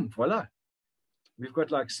 And boom, voila. We've got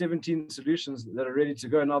like 17 solutions that are ready to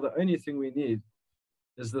go. Now the only thing we need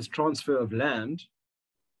is this transfer of land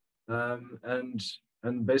and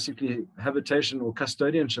basically habitation or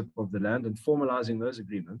custodianship of the land and formalizing those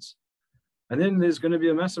agreements. And then there's going to be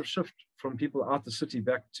a massive shift from people out the city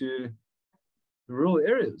back to the rural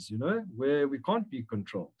areas, you know, where we can't be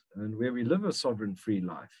controlled and where we live a sovereign free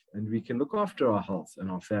life and we can look after our health and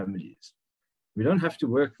our families. We don't have to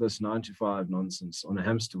work this 9-to-5 nonsense on a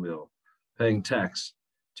hamster wheel, paying tax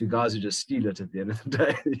to guys who just steal it at the end of the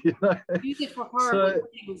day. You know? Use it for horrible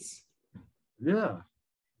things. Yeah,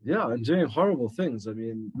 and doing horrible things. I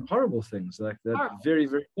mean, horrible things like that, very,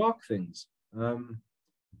 very dark things,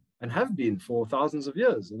 and have been for thousands of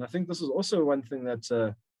years. And I think this is also one thing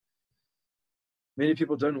that many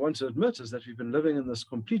people don't want to admit, is that we've been living in this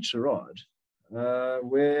complete charade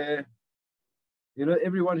where, you know,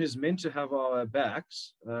 everyone who's meant to have our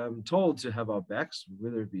backs, told to have our backs,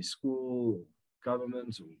 whether it be school, or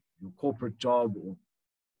government, or your corporate job,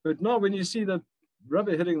 but no, when you see the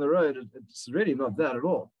rubber hitting the road, it's really not that at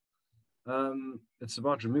all. It's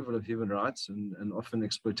about removal of human rights and often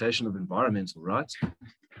exploitation of environmental rights.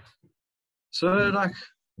 So, like,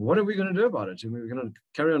 what are we going to do about it? And we're going to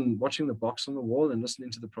carry on watching the box on the wall and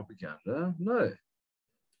listening to the propaganda? No.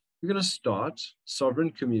 We're going to start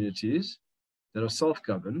sovereign communities that are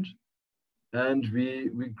self-governed, and we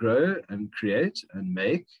grow and create and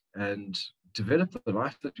make and develop the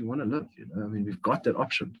life that we want to live. You know, I mean, we've got that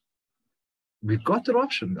option. We've got that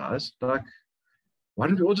option, guys. Like, why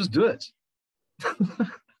don't we all just do it?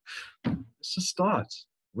 Let's just start.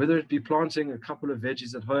 Whether it be planting a couple of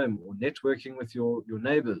veggies at home, or networking with your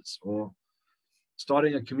neighbors, or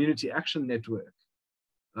starting a community action network,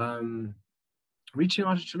 reaching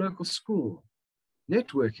out at your local school,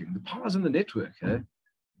 networking. The power's in the network, eh?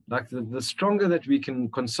 Like the stronger that we can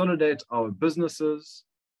consolidate our businesses,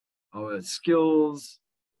 our skills,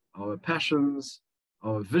 our passions,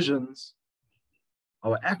 our visions,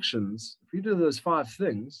 our actions, if we do those 5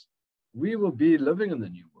 things, we will be living in the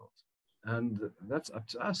new world. And that's up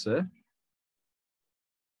to us, eh?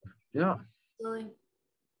 Yeah. Really.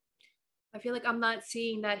 I feel like I'm not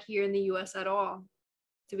seeing that here in the US at all,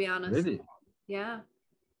 to be honest. Really? Yeah.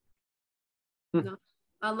 No.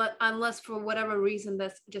 Unless for whatever reason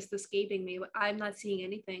that's just escaping me, but I'm not seeing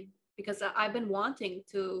anything, because I've been wanting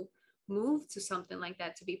to move to something like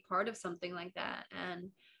that, to be part of something like that. And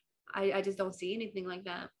I just don't see anything like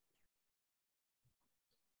that.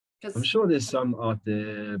 I'm sure there's some out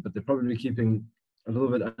there, but they're probably keeping a little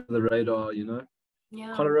bit under the radar, you know?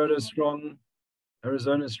 Yeah. Colorado is strong.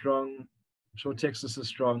 Arizona is strong. I'm sure Texas is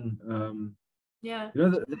strong. Yeah. You know,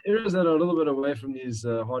 the areas that are a little bit away from these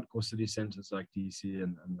hardcore city centers like DC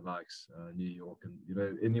and the likes, New York, and, you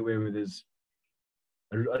know, anywhere where there's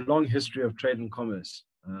a long history of trade and commerce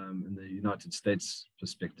in the United States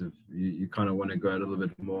perspective, you kind of want to go a little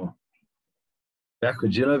bit more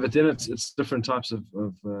backwards, you know, but then it's different types of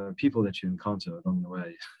people that you encounter along the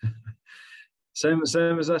way. Same as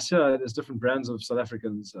us here. There's different brands of South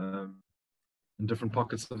Africans in different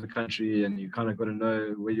pockets of the country, and you kind of got to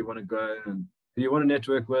know where you want to go and who you want to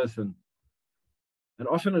network with, and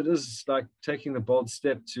often it is like taking the bold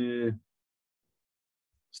step to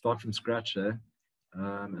start from scratch, eh?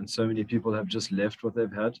 And so many people have just left what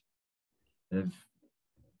they've had. They've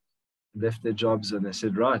left their jobs and they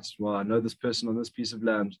said, right, well, I know this person on this piece of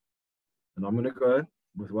land, and I'm going to go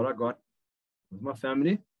with what I got, with my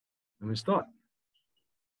family, and we start.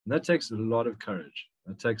 And that takes a lot of courage.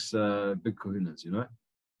 That takes big kahunas, you know?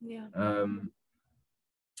 Yeah.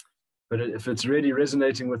 But if it's really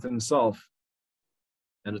resonating within self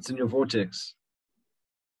and it's in your vortex,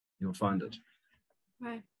 you'll find it.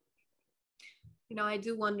 Right. You know, I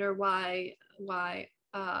do wonder why I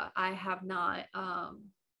have not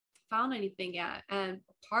found anything yet. And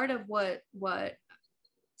part of what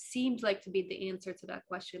seems like to be the answer to that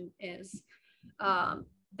question is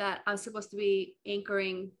that I'm supposed to be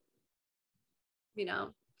anchoring,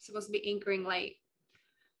 light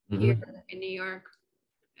here in New York.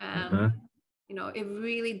 And, it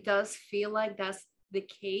really does feel like that's the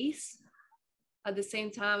case. At the same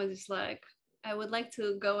time, it's just like, I would like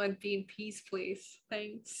to go and be in peace, please.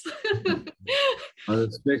 Thanks. I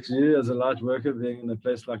respect you as a light worker being in a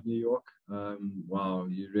place like New York. Wow,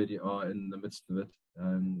 you really are in the midst of it,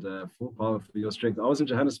 and full power for your strength. I was in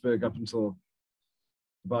Johannesburg up until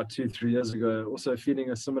about 2-3 years ago, also feeling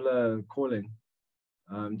a similar calling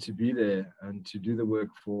to be there and to do the work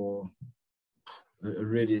for a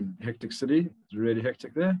really hectic city. It's really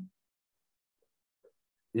hectic there.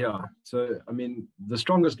 Yeah, so I mean, the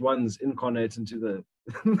strongest ones incarnate into the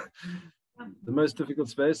the most difficult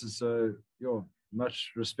spaces. So,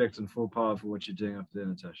 much respect and full power for what you're doing up there,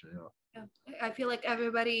 Natasha. Yeah, I feel like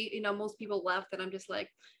everybody, most people left, and I'm just like,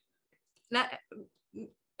 not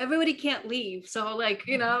everybody can't leave. So like,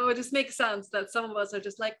 it just makes sense that some of us are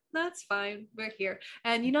just like, that's fine, we're here.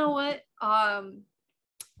 And you know what? Some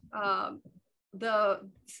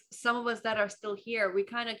of us that are still here, we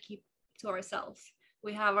kind of keep to ourselves.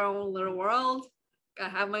 We have our own little world. I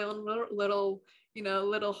have my own little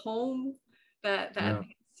little home that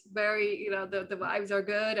very, the vibes are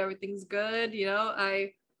good, everything's good.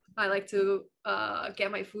 I like to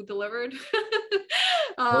get my food delivered.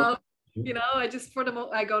 I just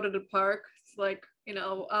I go to the park. It's like,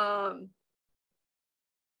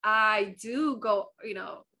 I do go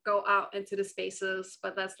out into the spaces,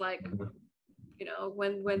 but that's like,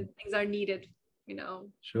 when things are needed,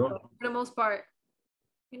 Sure. So for the most part,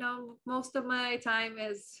 most of my time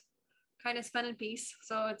is kind of spent in peace,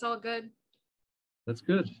 so it's all good. That's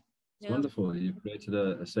good. It's wonderful. You've created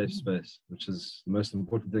a safe space, which is the most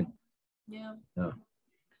important thing. Yeah. Yeah.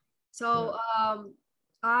 So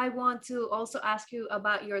I want to also ask you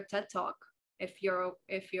about your TED Talk, if you're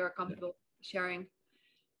comfortable sharing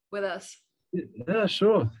with us. Yeah,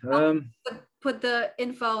 sure. Put the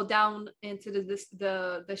info down into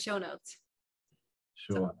the show notes.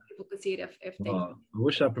 Sure. So people could see it if they. I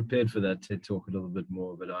wish I prepared for that TED Talk a little bit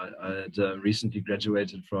more, but I had recently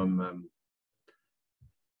graduated from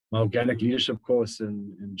my organic leadership course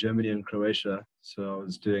in Germany and Croatia. So I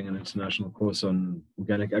was doing an international course on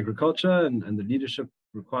organic agriculture and the leadership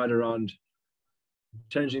required around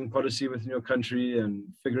changing policy within your country and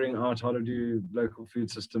figuring out how to do local food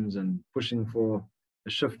systems and pushing for a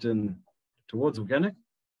shift towards organic.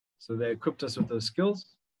 So they equipped us with those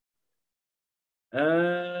skills.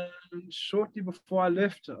 And shortly before I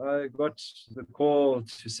left, I got the call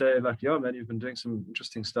to say, like, yeah, man, you've been doing some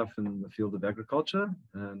interesting stuff in the field of agriculture,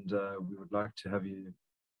 and we would like to have you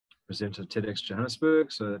present at TEDx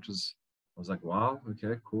Johannesburg. So I was like, wow,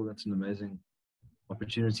 okay, cool. That's an amazing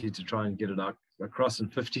opportunity to try and get it out across in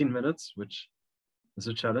 15 minutes, which is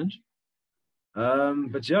a challenge.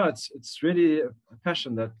 But yeah, it's really a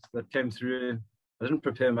passion that came through. I didn't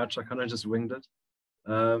prepare much. I kind of just winged it.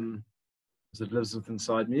 Because it lives within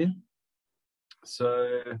inside me.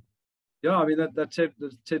 So yeah, I mean the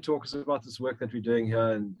TED Talk is about this work that we're doing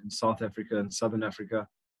here in South Africa and Southern Africa.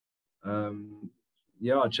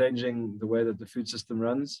 Changing the way that the food system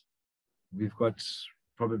runs. We've got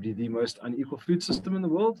probably the most unequal food system in the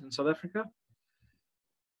world in South Africa.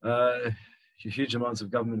 Huge amounts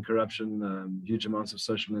of government corruption, huge amounts of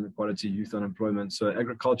social inequality, youth unemployment. So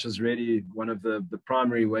agriculture is really one of the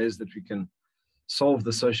primary ways that we can solve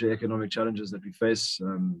the socioeconomic challenges that we face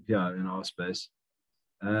here in our space.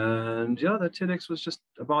 And yeah, the TEDx was just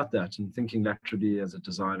about that and thinking laterally as a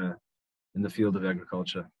designer in the field of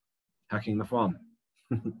agriculture, hacking the farm.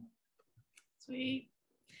 Sweet.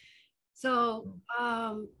 So,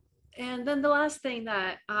 and then the last thing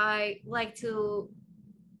that I like to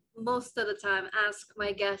most of the time ask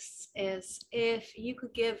my guests is if you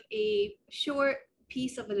could give a short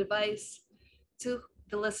piece of advice to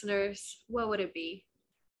the listeners, what would it be?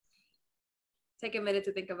 Take a minute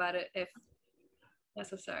to think about it if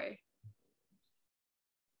necessary.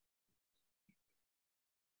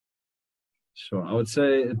 Sure. I would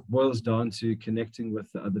say it boils down to connecting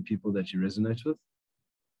with the other people that you resonate with.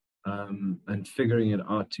 and figuring it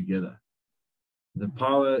out together. The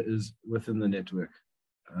power is within the network.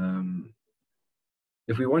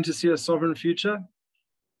 If we want to see a sovereign future,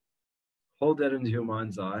 hold that into your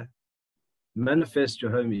mind's eye, manifest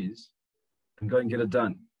your homies, and go and get it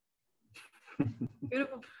done.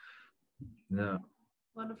 Beautiful. Yeah.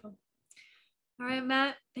 Wonderful. All right,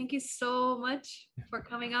 Matt, thank you so much for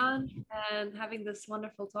coming on and having this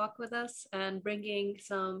wonderful talk with us and bringing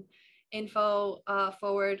some info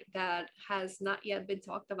forward that has not yet been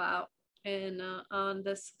talked about in on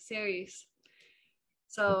this series.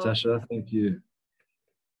 So, Natasha, thank you.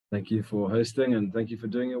 Thank you for hosting, and thank you for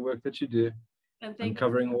doing your work that you do and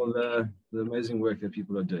covering all the amazing work that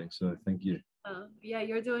people are doing. So thank you. Yeah,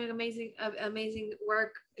 you're doing amazing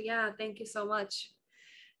work. Yeah, thank you so much.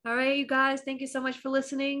 All right, you guys, thank you so much for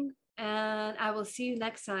listening, and I will see you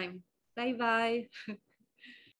next time. Bye bye.